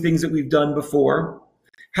of doing things that we've done before?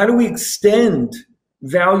 How do we extend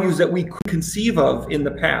values that we could conceive of in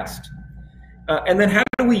the past? And then how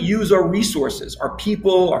do we use our resources, our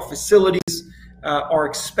people, our facilities, our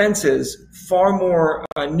expenses far more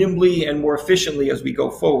nimbly and more efficiently as we go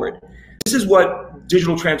forward? This is what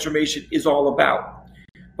digital transformation is all about.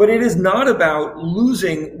 But it is not about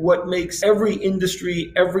losing what makes every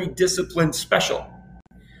industry, every discipline special.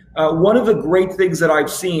 One of the great things that I've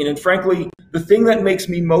seen, and frankly, the thing that makes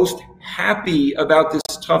me most happy about this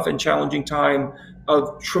tough and challenging time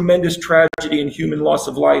of tremendous tragedy and human loss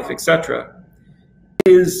of life, etc.,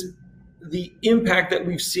 is the impact that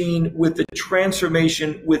we've seen with the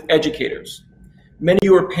transformation with educators. Many of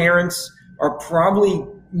your parents are probably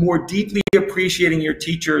more deeply appreciating your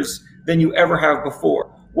teachers than you ever have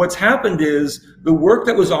before. What's happened is the work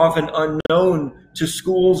that was often unknown to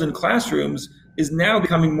schools and classrooms is now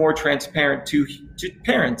becoming more transparent to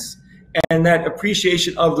parents. And that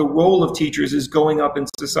appreciation of the role of teachers is going up in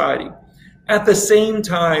society. At the same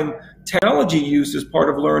time, technology use is part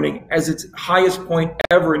of learning as its highest point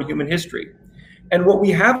ever in human history. And what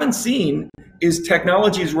we haven't seen is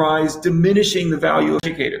technology's rise diminishing the value of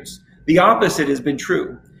educators. The opposite has been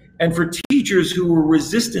true. And for teachers who were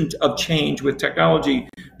resistant of change with technology,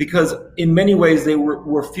 because in many ways they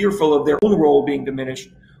were fearful of their own role being diminished,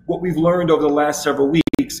 what we've learned over the last several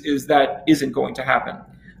weeks is that isn't going to happen.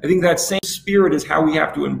 I think that same spirit is how we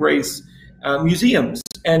have to embrace museums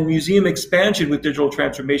and museum expansion with digital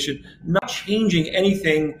transformation, not changing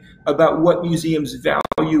anything about what museums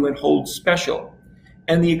value and hold special.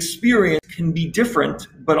 And the experience can be different,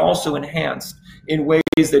 but also enhanced in ways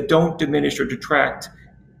that don't diminish or detract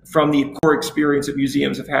from the core experience that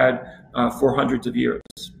museums have had for hundreds of years.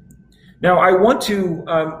 Now, I want to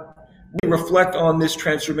reflect on this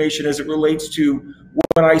transformation as it relates to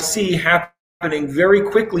what I see happening very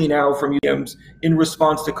quickly now from museums in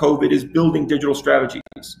response to COVID is building digital strategies.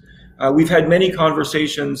 We've had many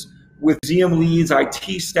conversations with museum leads,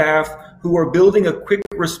 IT staff, who are building a quick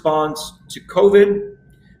response to COVID,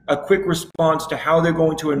 a quick response to how they're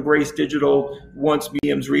going to embrace digital once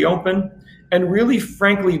museums reopen, and really,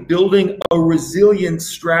 frankly, building a resilient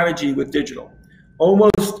strategy with digital.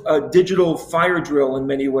 Almost a digital fire drill in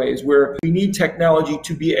many ways, where we need technology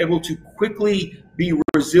to be able to quickly be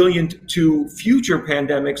resilient to future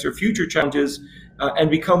pandemics or future challenges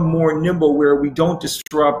and become more nimble, where we don't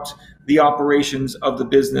disrupt the operations of the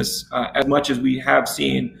business as much as we have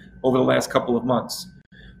seen over the last couple of months.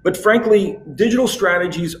 But frankly, digital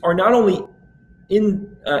strategies are not only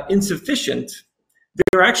insufficient,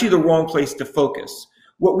 they're actually the wrong place to focus.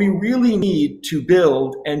 What we really need to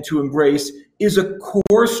build and to embrace is a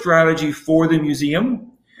core strategy for the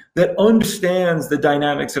museum that understands the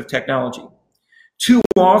dynamics of technology. Too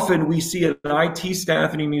often we see an IT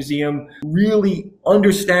staff in a museum really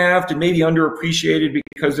understaffed and maybe underappreciated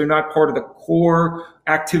because they're not part of the core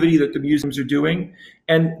activity that the museums are doing.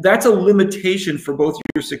 And that's a limitation for both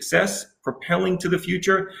your success, propelling to the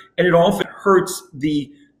future, and it often hurts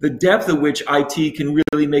the depth at which IT can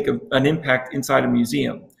really make an impact inside a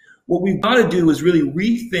museum. What we've got to do is really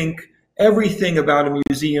rethink everything about a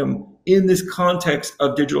museum in this context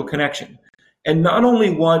of digital connection. And not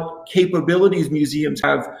only what capabilities museums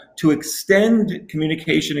have to extend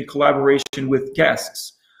communication and collaboration with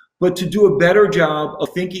guests, but to do a better job of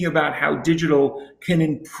thinking about how digital can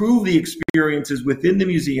improve the experiences within the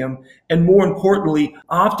museum, and more importantly,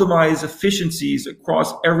 optimize efficiencies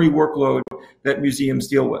across every workload that museums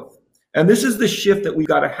deal with. And this is the shift that we've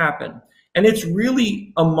got to happen. And it's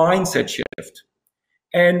really a mindset shift.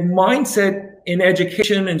 And mindset in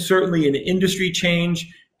education and certainly in industry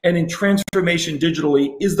change and in transformation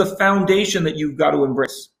digitally is the foundation that you've got to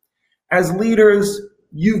embrace. As leaders,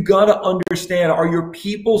 you've got to understand, are your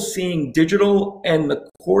people seeing digital and the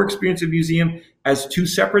core experience of museum as two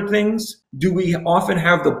separate things? Do we often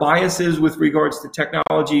have the biases with regards to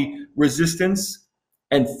technology resistance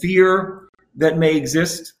and fear that may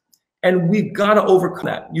exist? And we've got to overcome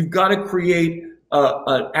that. You've got to create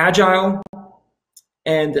an agile,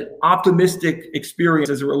 and an optimistic experience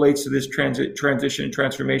as it relates to this transition and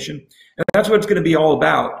transformation. And that's what it's going to be all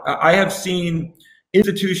about. I have seen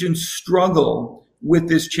institutions struggle with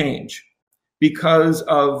this change because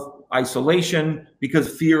of isolation, because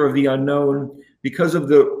of fear of the unknown, because of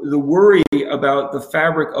the worry about the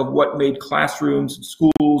fabric of what made classrooms and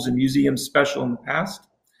schools and museums special in the past.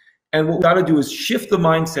 And what we've got to do is shift the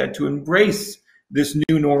mindset to embrace this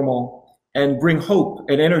new normal and bring hope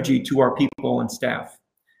and energy to our people and staff.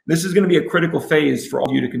 This is going to be a critical phase for all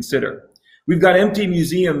of you to consider. We've got empty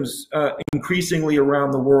museums increasingly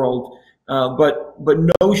around the world, but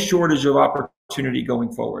no shortage of opportunity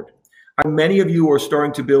going forward. Many of you are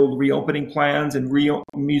starting to build reopening plans, and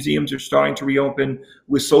museums are starting to reopen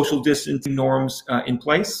with social distancing norms in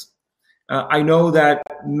place. I know that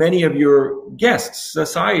many of your guests,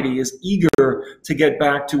 society, is eager to get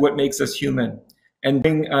back to what makes us human and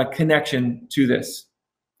bring a connection to this.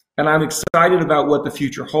 And I'm excited about what the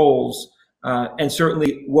future holds, and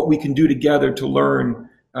certainly what we can do together to learn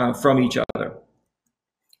from each other.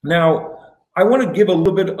 Now, I want to give a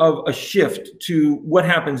little bit of a shift to what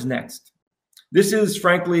happens next. This is,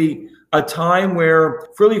 frankly, a time where,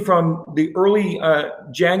 really from the early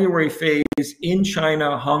January phase in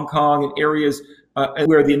China, Hong Kong, and areas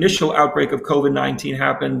where the initial outbreak of COVID-19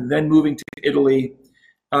 happened, then moving to Italy,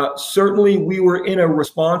 certainly we were in a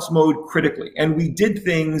response mode critically, and we did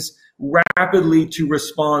things rapidly to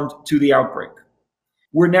respond to the outbreak.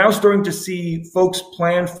 We're now starting to see folks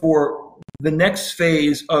plan for the next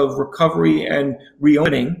phase of recovery and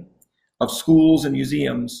reopening of schools and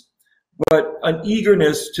museums, but an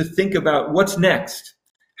eagerness to think about what's next.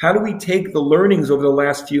 How do we take the learnings over the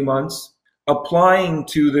last few months, applying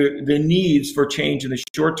to the needs for change in the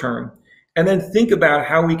short term, and then think about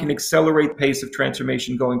how we can accelerate the pace of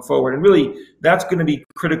transformation going forward. And really, that's going to be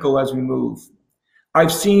critical as we move.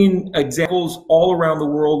 I've seen examples all around the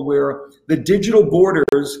world where the digital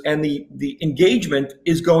borders and the engagement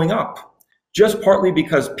is going up, just partly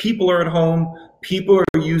because people are at home, people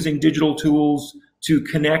are using digital tools to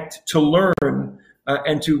connect, to learn,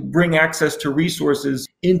 and to bring access to resources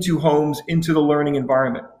into homes, into the learning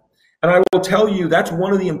environment. And I will tell you, that's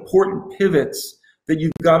one of the important pivots that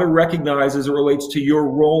you've got to recognize as it relates to your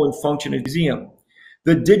role and function at a museum.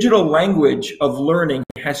 The digital language of learning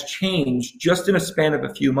has changed just in a span of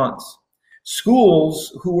a few months.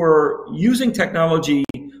 Schools who are using technology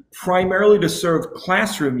primarily to serve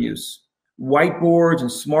classroom use, whiteboards and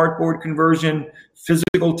smartboard conversion,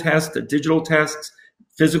 physical tests to digital tests,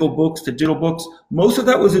 physical books to digital books. Most of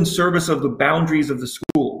that was in service of the boundaries of the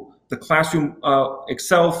school, the classroom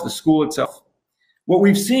itself, the school itself. What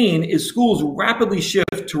we've seen is schools rapidly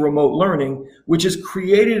shift to remote learning, which has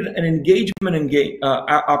created an engagement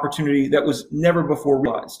opportunity that was never before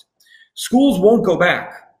realized. Schools won't go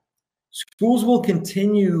back. Schools will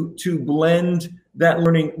continue to blend that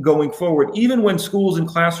learning going forward. Even when schools and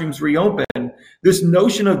classrooms reopen, this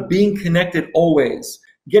notion of being connected always,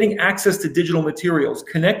 getting access to digital materials,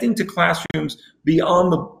 connecting to classrooms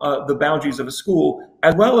beyond the boundaries of a school,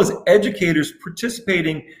 as well as educators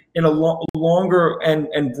participating in a longer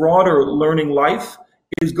and broader learning life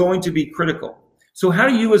is going to be critical. So how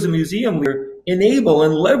do you as a museum leader enable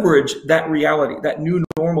and leverage that reality, that new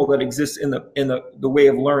normal that exists in the way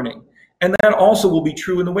of learning? And that also will be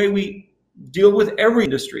true in the way we deal with every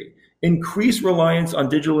industry. Increased reliance on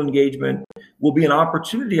digital engagement will be an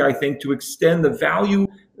opportunity, I think, to extend the value,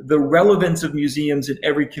 the relevance of museums in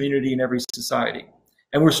every community and every society.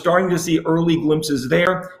 And we're starting to see early glimpses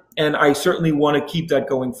there, and I certainly want to keep that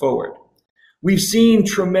going forward. We've seen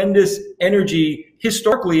tremendous energy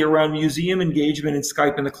historically around museum engagement in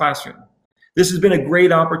Skype in the classroom. This has been a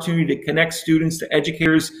great opportunity to connect students to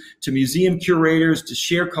educators, to museum curators, to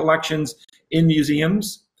share collections in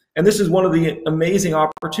museums. And this is one of the amazing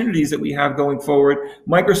opportunities that we have going forward.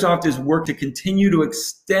 Microsoft has worked to continue to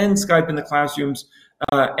extend Skype in the classrooms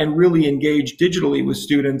and really engage digitally with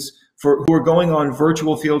students who are going on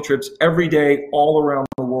virtual field trips every day all around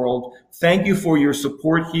the world. Thank you for your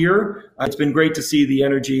support here. It's been great to see the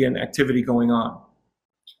energy and activity going on.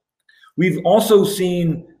 We've also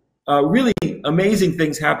seen really amazing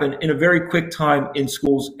things happen in a very quick time in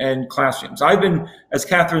schools and classrooms. I've been, as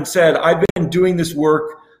Catherine said, I've been doing this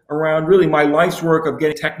work around really my life's work of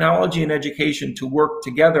getting technology and education to work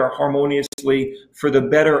together harmoniously for the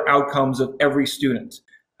better outcomes of every student.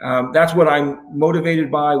 That's what I'm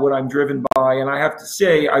motivated by, what I'm driven by, and I have to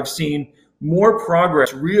say I've seen more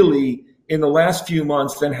progress really in the last few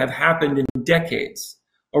months than have happened in decades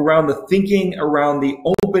around the thinking, around the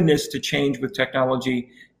openness to change with technology,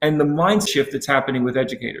 and the mind shift that's happening with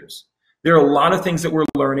educators. There are a lot of things that we're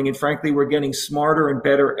learning, and frankly, we're getting smarter and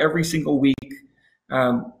better every single week.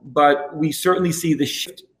 but we certainly see the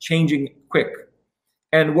shift changing quick.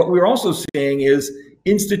 And what we're also seeing is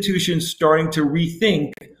institutions starting to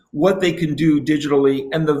rethink what they can do digitally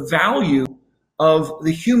and the value of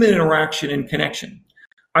the human interaction and connection.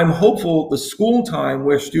 I'm hopeful the school time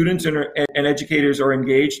where students and educators are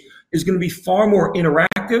engaged is going to be far more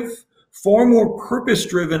interactive, far more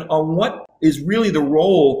purpose-driven on what is really the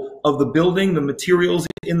role of the building, the materials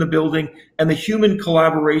in the building, and the human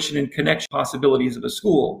collaboration and connection possibilities of the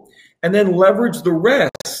school, and then leverage the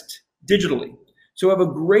rest digitally. So have a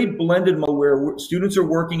great blended model where students are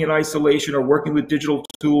working in isolation or working with digital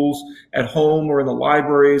tools at home or in the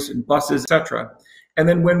libraries and buses, etc. And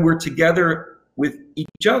then when we're together with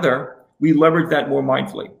each other, we leverage that more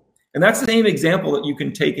mindfully. And that's the same example that you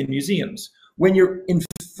can take in museums. When you're in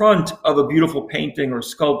front of a beautiful painting or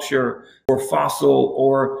sculpture or fossil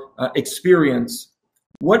or experience,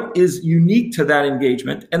 what is unique to that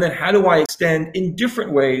engagement? And then how do I extend in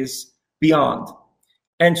different ways beyond?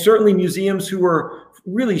 And certainly museums who are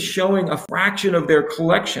really showing a fraction of their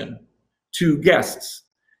collection to guests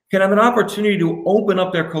can have an opportunity to open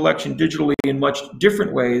up their collection digitally in much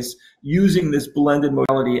different ways using this blended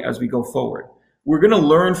modality as we go forward. We're going to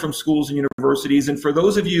learn from schools and universities. And for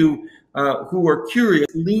those of you who are curious,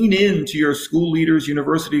 lean into your school leaders,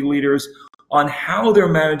 university leaders on how they're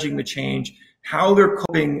managing the change, how they're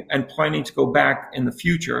coping and planning to go back in the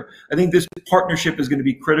future. I think this partnership is going to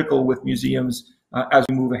be critical with museums as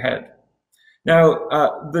we move ahead. Now,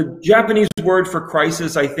 the Japanese word for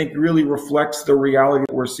crisis, I think, really reflects the reality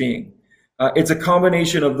that we're seeing. It's a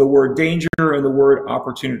combination of the word danger and the word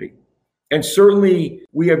opportunity. And certainly,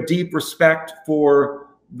 we have deep respect for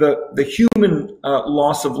the human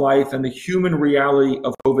loss of life and the human reality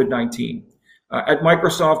of COVID-19. At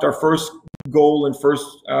Microsoft, our first goal and first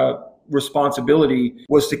responsibility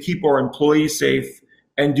was to keep our employees safe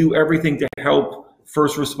and do everything to help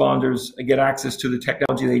first responders get access to the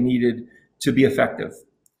technology they needed to be effective.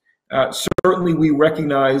 Certainly, we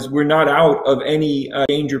recognize we're not out of any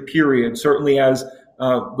danger period. Certainly, as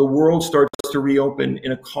the world starts to reopen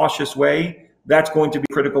in a cautious way, that's going to be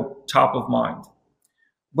critical top of mind.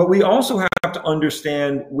 But we also have to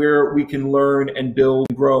understand where we can learn and build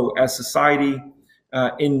and grow as society,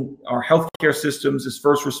 in our healthcare systems, as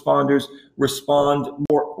first responders respond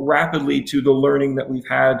more rapidly to the learning that we've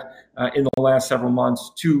had in the last several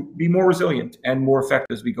months to be more resilient and more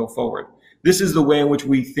effective as we go forward. This is the way in which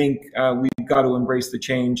we think we've got to embrace the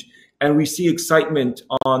change, and we see excitement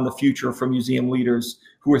on the future from museum leaders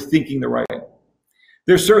who are thinking the right way.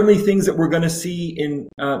 There's certainly things that we're going to see in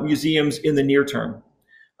museums in the near term.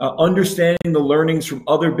 Understanding the learnings from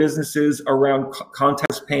other businesses around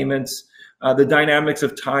contactless payments, the dynamics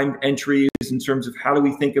of timed entries in terms of how do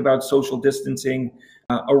we think about social distancing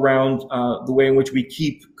around the way in which we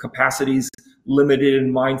keep capacities limited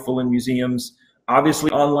and mindful in museums. Obviously,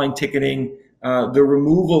 online ticketing, the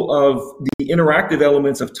removal of the interactive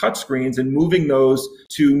elements of touchscreens and moving those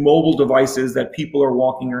to mobile devices that people are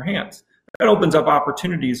walking their hands. That opens up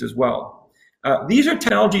opportunities as well. These are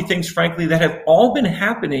technology things, frankly, that have all been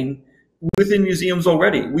happening within museums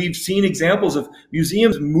already. We've seen examples of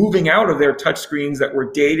museums moving out of their touchscreens that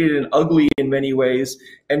were dated and ugly in many ways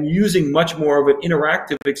and using much more of an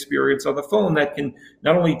interactive experience on the phone that can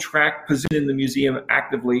not only track position in the museum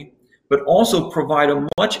actively, but also provide a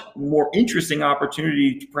much more interesting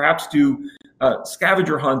opportunity to perhaps do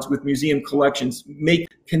scavenger hunts with museum collections, make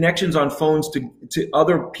connections on phones to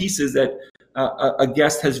other pieces that a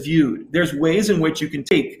guest has viewed. There's ways in which you can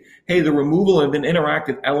take, hey, the removal of an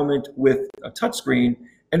interactive element with a touchscreen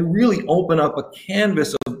and really open up a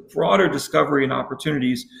canvas of broader discovery and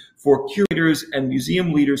opportunities for curators and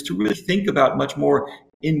museum leaders to really think about much more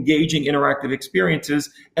engaging interactive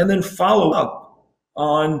experiences and then follow up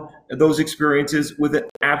on those experiences with an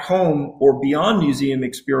at-home or beyond museum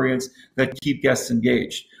experience that keep guests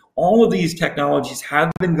engaged. All of these technologies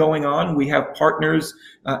have been going on. We have partners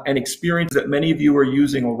and experiences that many of you are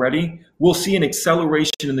using already. We'll see an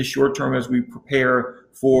acceleration in the short term as we prepare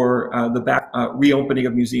for the reopening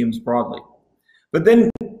of museums broadly. But then,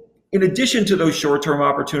 in addition to those short-term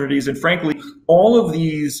opportunities, and frankly, all of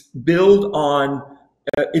these build on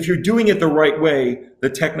if you're doing it the right way, the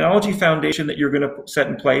technology foundation that you're going to set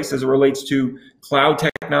in place as it relates to cloud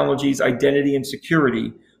technologies, identity, and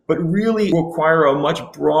security, but really require a much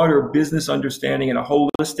broader business understanding and a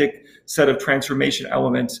holistic set of transformation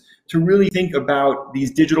elements to really think about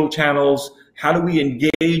these digital channels. How do we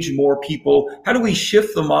engage more people? How do we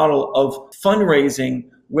shift the model of fundraising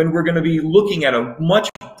when we're going to be looking at a much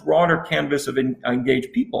broader canvas of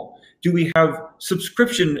engaged people? Do we have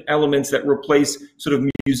subscription elements that replace sort of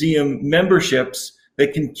museum memberships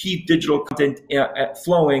that can keep digital content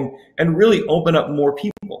flowing and really open up more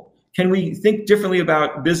people? Can we think differently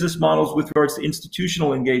about business models with regards to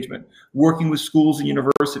institutional engagement, working with schools and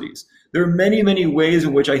universities? There are many, many ways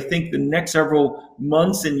in which I think the next several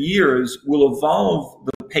months and years will evolve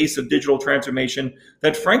the pace of digital transformation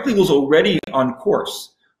that frankly was already on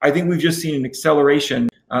course. I think we've just seen an acceleration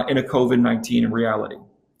in a COVID-19 reality.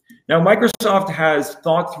 Now, Microsoft has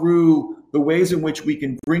thought through the ways in which we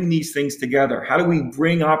can bring these things together. How do we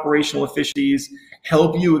bring operational efficiencies,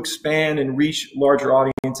 help you expand and reach larger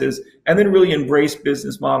audiences, and then really embrace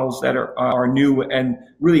business models that are new and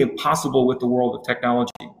really impossible with the world of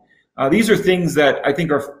technology? These are things that I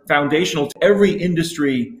think are foundational to every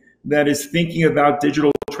industry that is thinking about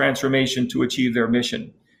digital transformation to achieve their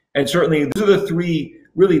mission. And certainly, those are the three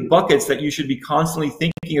really buckets that you should be constantly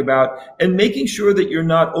thinking about and making sure that you're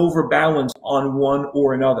not overbalanced on one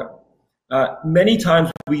or another. Many times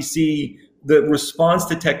we see the response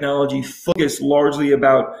to technology focus largely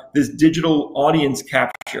about this digital audience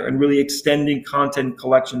capture and really extending content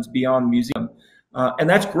collections beyond the museum. And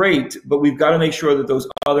that's great, but we've got to make sure that those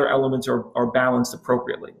other elements are balanced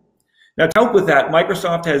appropriately. Now, to help with that,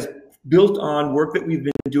 Microsoft has built on work that we've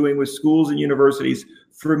been doing with schools and universities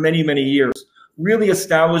for many, many years, really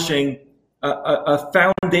establishing a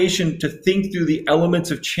foundation to think through the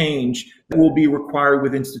elements of change that will be required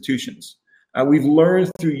with institutions. We've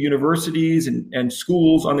learned through universities and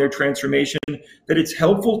schools on their transformation that it's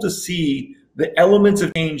helpful to see the elements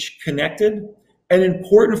of change connected, and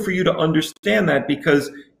important for you to understand that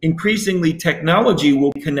because increasingly technology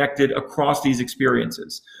will be connected across these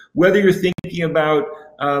experiences. Whether you're thinking about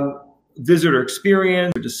visitor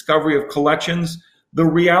experience or discovery of collections, the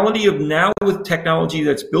reality of now with technology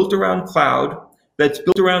that's built around cloud, that's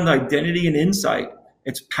built around identity and insight,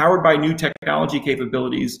 it's powered by new technology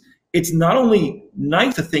capabilities. It's not only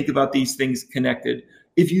nice to think about these things connected,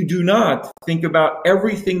 if you do not think about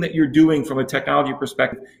everything that you're doing from a technology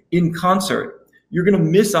perspective in concert, you're going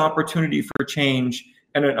to miss opportunity for change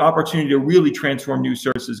and an opportunity to really transform new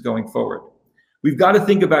services going forward. We've got to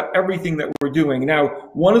think about everything that we're doing. Now,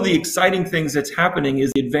 one of the exciting things that's happening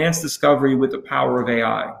is the advanced discovery with the power of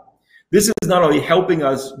AI. This is not only helping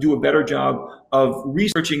us do a better job of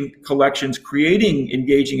researching collections, creating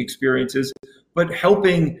engaging experiences, but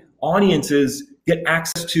helping audiences get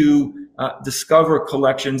access to discover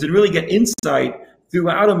collections and really get insight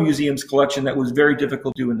throughout a museum's collection that was very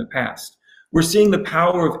difficult to do in the past. We're seeing the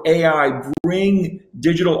power of AI bring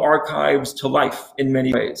digital archives to life in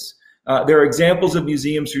many ways. There are examples of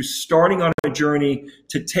museums who are starting on a journey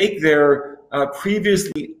to take their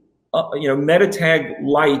previously meta tag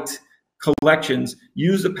light collections,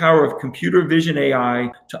 use the power of computer vision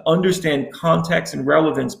AI to understand context and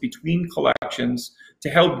relevance between collections to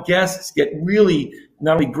help guests get really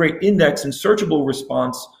not only great index and searchable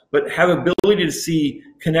response, but have ability to see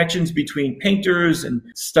connections between painters and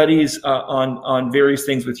studies on various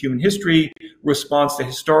things with human history, response to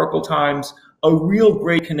historical times, a real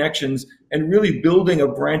great connections, and really building a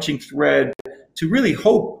branching thread to really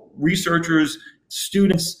hope researchers,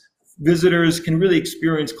 students, visitors can really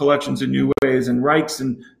experience collections in new ways. And Rijks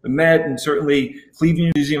and the Met and certainly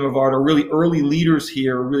Cleveland Museum of Art are really early leaders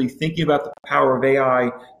here, really thinking about the power of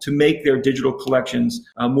AI to make their digital collections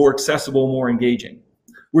more accessible, more engaging.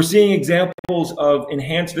 We're seeing examples of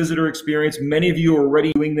enhanced visitor experience. Many of you are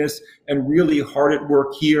already doing this and really hard at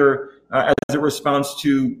work here as a response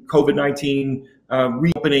to COVID-19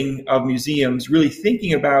 reopening of museums, really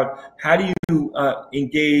thinking about how do you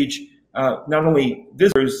engage not only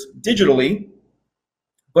visitors digitally,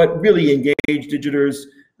 but really engage visitors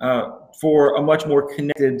for a much more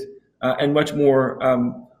connected and much more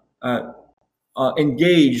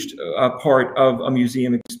engaged part of a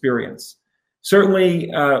museum experience.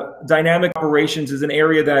 Certainly, dynamic operations is an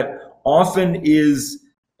area that often is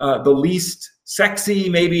the least sexy.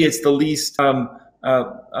 Maybe it's the least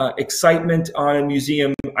excitement on a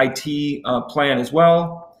museum IT plan as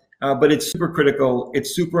well. But it's super critical.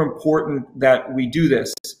 It's super important that we do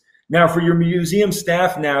this. Now, for your museum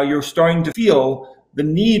staff now, you're starting to feel the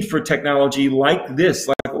need for technology like this,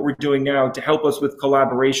 like what we're doing now, to help us with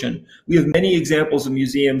collaboration. We have many examples of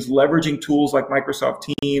museums leveraging tools like Microsoft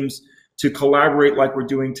Teams to collaborate like we're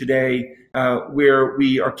doing today, where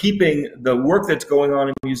we are keeping the work that's going on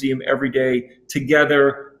in the museum every day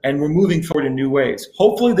together, and we're moving forward in new ways.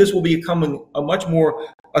 Hopefully this will become a much more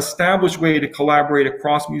established way to collaborate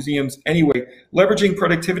across museums anyway, leveraging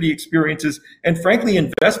productivity experiences and frankly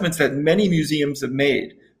investments that many museums have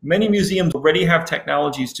made. Many museums already have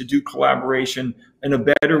technologies to do collaboration in a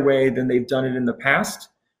better way than they've done it in the past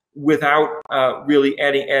without really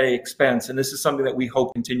adding expense. And this is something that we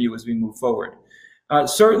hope continue as we move forward.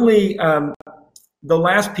 Certainly, the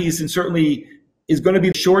last piece, and certainly is going to be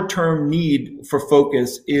the short-term need for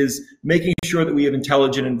focus, is making sure that we have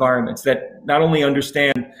intelligent environments that not only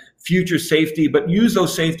understand future safety, but use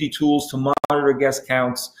those safety tools to monitor guest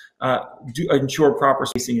counts, ensure proper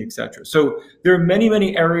spacing, etc. So there are many,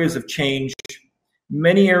 many areas of change,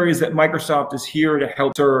 many areas that Microsoft is here to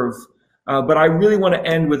help serve. But I really want to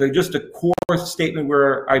end with just a core statement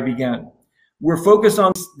where I began. We're focused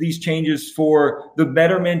on these changes for the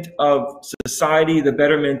betterment of society, the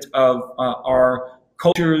betterment of our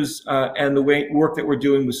cultures, and the work that we're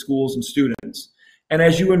doing with schools and students. And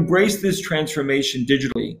as you embrace this transformation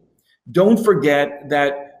digitally, don't forget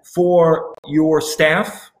that for your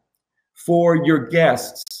staff, for your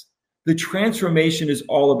guests, the transformation is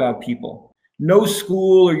all about people. No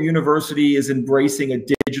school or university is embracing a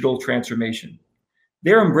digital transformation.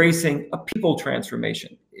 They're embracing a people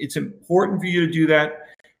transformation. It's important for you to do that.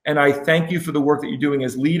 And I thank you for the work that you're doing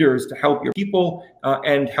as leaders to help your people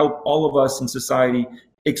and help all of us in society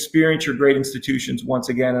experience your great institutions once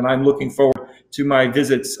again. And I'm looking forward to my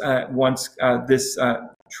visits once this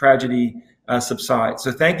tragedy subsides.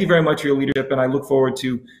 So thank you very much for your leadership. And I look forward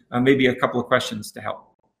to maybe a couple of questions to help.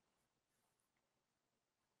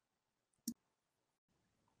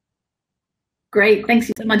 Great. Thanks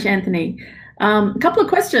so much, Anthony. A couple of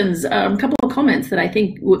questions, a couple of comments that I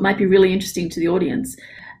think might be really interesting to the audience.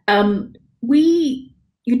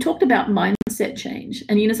 You talked about mindset change,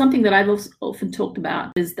 and something that I've often talked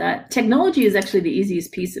about is that technology is actually the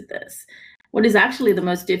easiest piece of this. What is actually the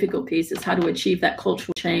most difficult piece is how to achieve that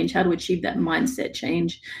cultural change, how to achieve that mindset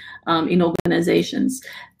change in organizations.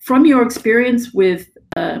 From your experience with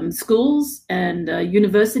schools and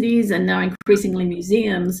universities, and now increasingly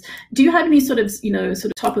museums, do you have any sort of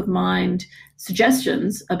top of mind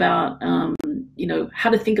suggestions about how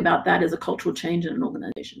to think about that as a cultural change in an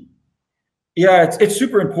organization? Yeah, it's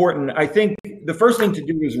super important. I think the first thing to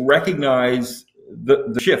do is recognize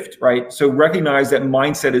the shift, right? So recognize that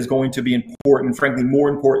mindset is going to be important, frankly, more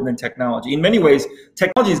important than technology. In many ways,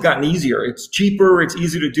 technology has gotten easier. It's cheaper. It's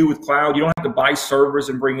easier to do with cloud. You don't have to buy servers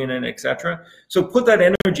and bring in, et cetera. So put that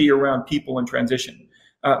energy around people and transition.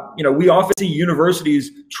 We often see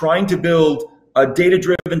universities trying to build a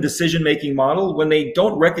data-driven decision-making model when they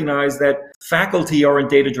don't recognize that faculty aren't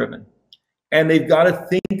data-driven. And they've got to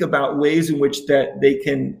think about ways in which that they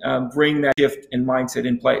can bring that shift in mindset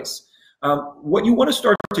in place. What you want to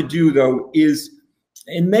start to do, though, is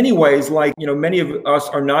in many ways, like, many of us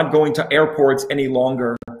are not going to airports any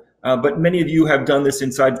longer, but many of you have done this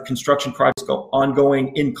inside construction projects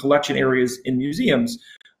ongoing in collection areas in museums.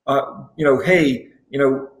 Hey,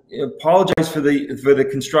 apologize for the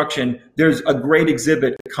construction. There's a great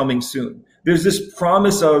exhibit coming soon. There's this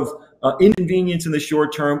promise of inconvenience in the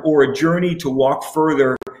short term, or a journey to walk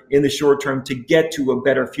further in the short term to get to a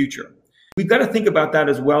better future. We've got to think about that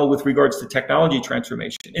as well with regards to technology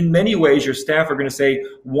transformation. In many ways, your staff are going to say,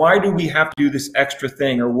 why do we have to do this extra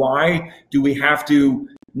thing? Or why do we have to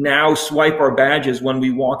now swipe our badges when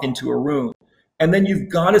we walk into a room? And then you've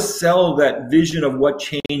got to sell that vision of what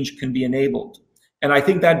change can be enabled. And I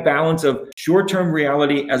think that balance of short-term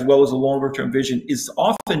reality as well as a longer-term vision is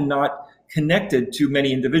often not connected to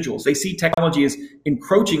many individuals. They see technology as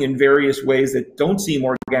encroaching in various ways that don't seem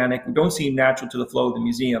organic, don't seem natural to the flow of the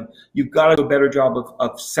museum. You've got to do a better job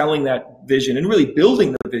of selling that vision and really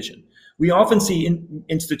building the vision. We often see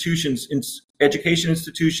institutions, education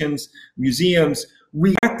institutions, museums,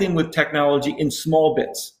 reacting with technology in small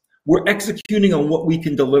bits. We're executing on what we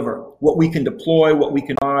can deliver, what we can deploy, what we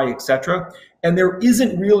can buy, etc. And there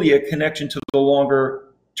isn't really a connection to the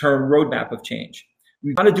longer term roadmap of change.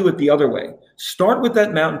 We've got to do it the other way. Start with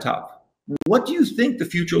that mountaintop. What do you think the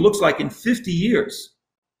future looks like in 50 years?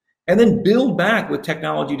 And then build back with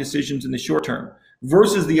technology decisions in the short term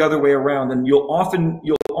versus the other way around. And you'll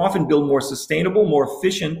often build more sustainable, more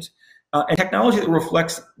efficient, and technology that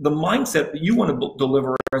reflects the mindset that you want to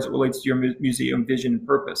deliver as it relates to your museum vision and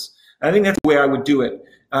purpose. And I think that's the way I would do it.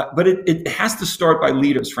 But it has to start by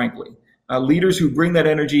leaders, frankly. Leaders who bring that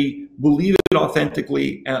energy, believe it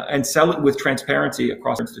authentically, and sell it with transparency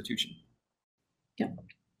across our institution. Yeah,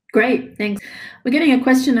 great, thanks. We're getting a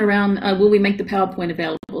question around, will we make the PowerPoint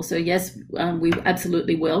available? So yes, we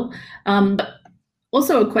absolutely will. But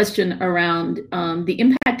also a question around the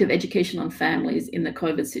impact of education on families in the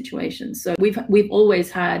COVID situation. So we've always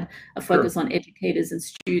had a focus on educators and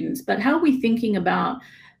students, but how are we thinking about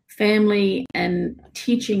family and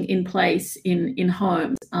teaching in place in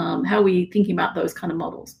homes? How are we thinking about those kind of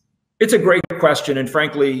models? It's a great question. And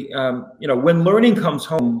frankly, when learning comes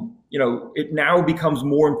home, it now becomes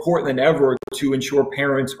more important than ever to ensure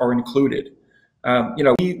parents are included.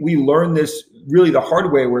 We learned this really the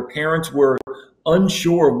hard way, where parents were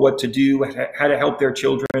unsure of what to do, how to help their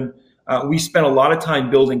children. We spent a lot of time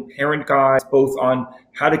building parent guides, both on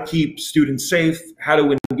how to keep students safe, how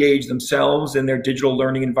to engage themselves in their digital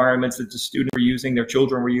learning environments that the students were using, their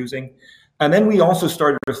children were using. And then we also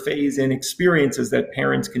started to phase in experiences that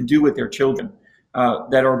parents can do with their children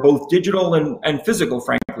that are both digital and physical,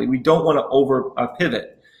 frankly. We don't want to over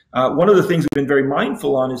pivot. One of the things we've been very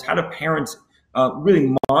mindful on is how do parents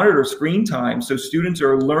really monitor screen time so students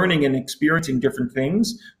are learning and experiencing different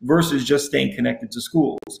things versus just staying connected to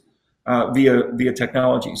schools via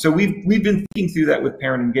technology. So we've been thinking through that with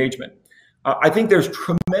parent engagement. I think there's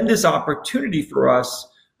tremendous opportunity for us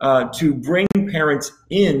to bring parents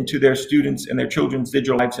into their students and their children's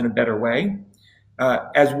digital lives in a better way,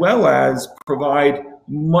 as well as provide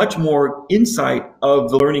much more insight of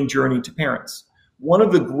the learning journey to parents. One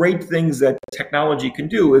of the great things that technology can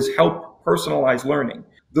do is help personalize learning.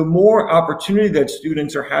 The more opportunity that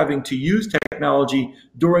students are having to use technology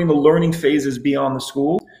during the learning phases beyond the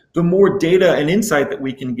school, the more data and insight that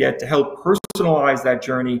we can get to help personalize that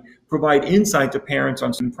journey, provide insight to parents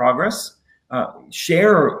on student progress,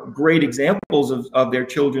 share great examples of their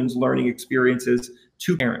children's learning experiences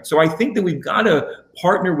to parents. So I think that we've got to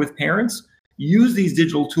partner with parents, use these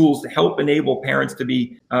digital tools to help enable parents to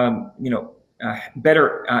be,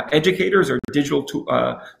 better educators or digital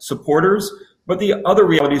supporters. But the other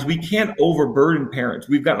reality is we can't overburden parents.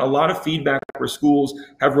 We've gotten a lot of feedback where schools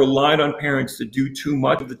have relied on parents to do too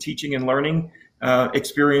much of the teaching and learning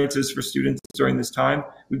experiences for students during this time.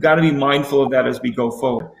 We've got to be mindful of that as we go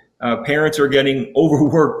forward. Parents are getting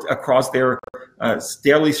overworked across their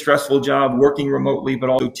daily stressful job, working remotely,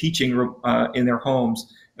 but also teaching in their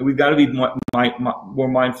homes. And we've got to be more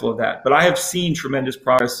mindful of that. But I have seen tremendous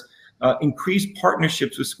progress, increased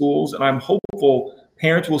partnerships with schools, and I'm hopeful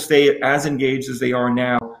parents will stay as engaged as they are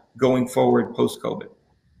now going forward post-COVID.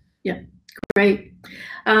 Yeah, great.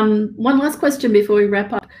 One last question before we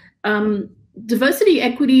wrap up. Diversity,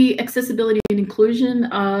 equity, accessibility, and inclusion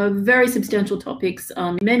are very substantial topics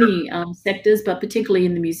in many sectors, but particularly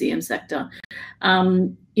in the museum sector.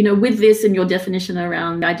 With this and your definition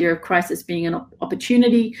around the idea of crisis being an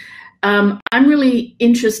opportunity, I'm really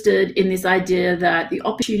interested in this idea that the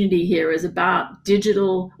opportunity here is about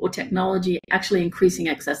digital or technology actually increasing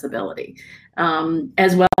accessibility,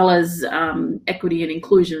 as well as equity and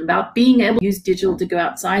inclusion, about being able to use digital to go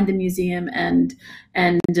outside the museum and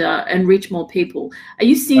reach more people. Are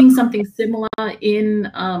you seeing something similar in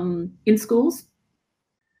schools?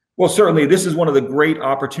 Well, certainly, this is one of the great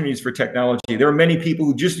opportunities for technology. There are many people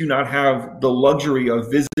who just do not have the luxury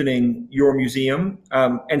of visiting your museum.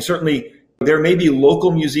 And certainly, there may be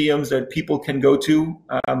local museums that people can go to,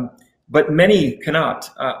 but many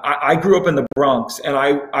cannot. I grew up in the Bronx, and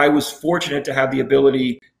I was fortunate to have the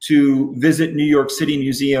ability to visit New York City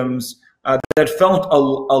museums that felt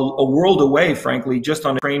a world away, frankly, just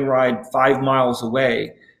on a train ride 5 miles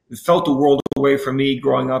away. It felt a world away from me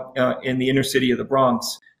growing up in the inner city of the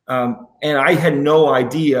Bronx. And I had no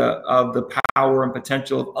idea of the power and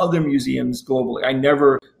potential of other museums globally. I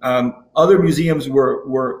never, other museums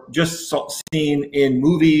were just seen in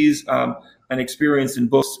movies and experienced in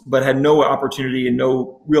books, but had no opportunity and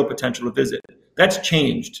no real potential to visit. That's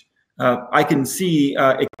changed. I can see,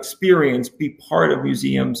 experience, be part of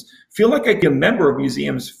museums, feel like I can be a member of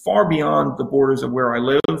museums far beyond the borders of where I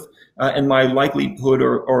live and my likelihood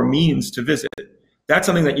or means to visit. That's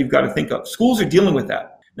something that you've got to think of. Schools are dealing with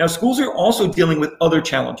that. Now, schools are also dealing with other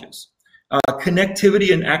challenges.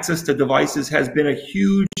 Connectivity and access to devices has been a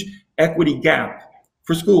huge equity gap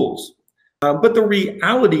for schools. But the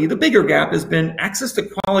reality, the bigger gap, has been access to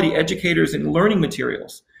quality educators and learning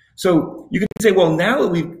materials. So you can say, well, now that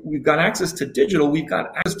we've got access to digital, we've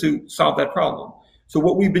got access to solve that problem. So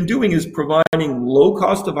what we've been doing is providing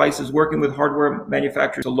low-cost devices, working with hardware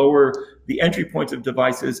manufacturers to lower the entry points of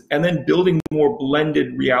devices, and then building more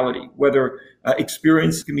blended reality, whether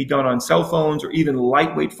experience can be done on cell phones or even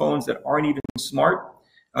lightweight phones that aren't even smart,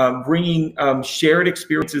 bringing shared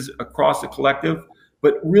experiences across the collective,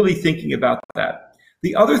 but really thinking about that.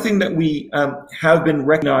 The other thing that we have been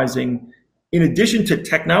recognizing, in addition to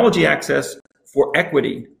technology access for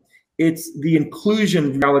equity, it's the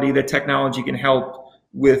inclusion reality that technology can help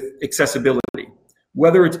with accessibility.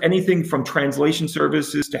 Whether it's anything from translation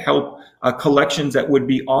services to help collections that would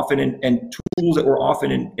be often and tools that were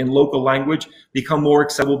often in local language become more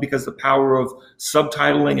accessible because the power of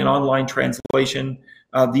subtitling and online translation,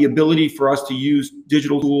 the ability for us to use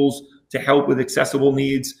digital tools to help with accessible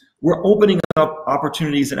needs, we're opening up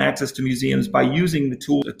opportunities and access to museums by using the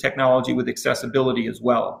tools of technology with accessibility as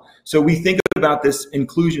well. So we think about this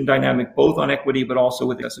inclusion dynamic both on equity but also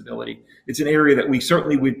with accessibility. It's an area that we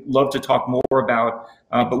certainly would love to talk more about,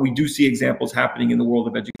 but we do see examples happening in the world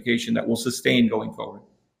of education that will sustain going forward.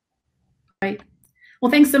 Right.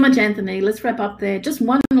 Well, thanks so much, Anthony. Let's wrap up there. Just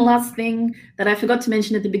one last thing that I forgot to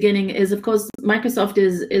mention at the beginning is, of course, Microsoft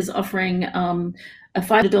is offering a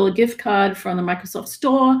 $5 gift card from the Microsoft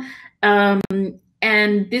Store. And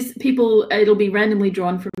it'll be randomly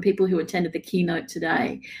drawn from people who attended the keynote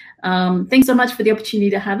today. Thanks so much for the opportunity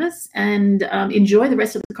to have us, and enjoy the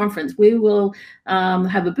rest of the conference. We will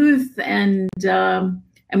have a booth, and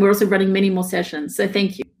we're also running many more sessions. So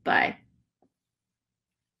thank you. Bye.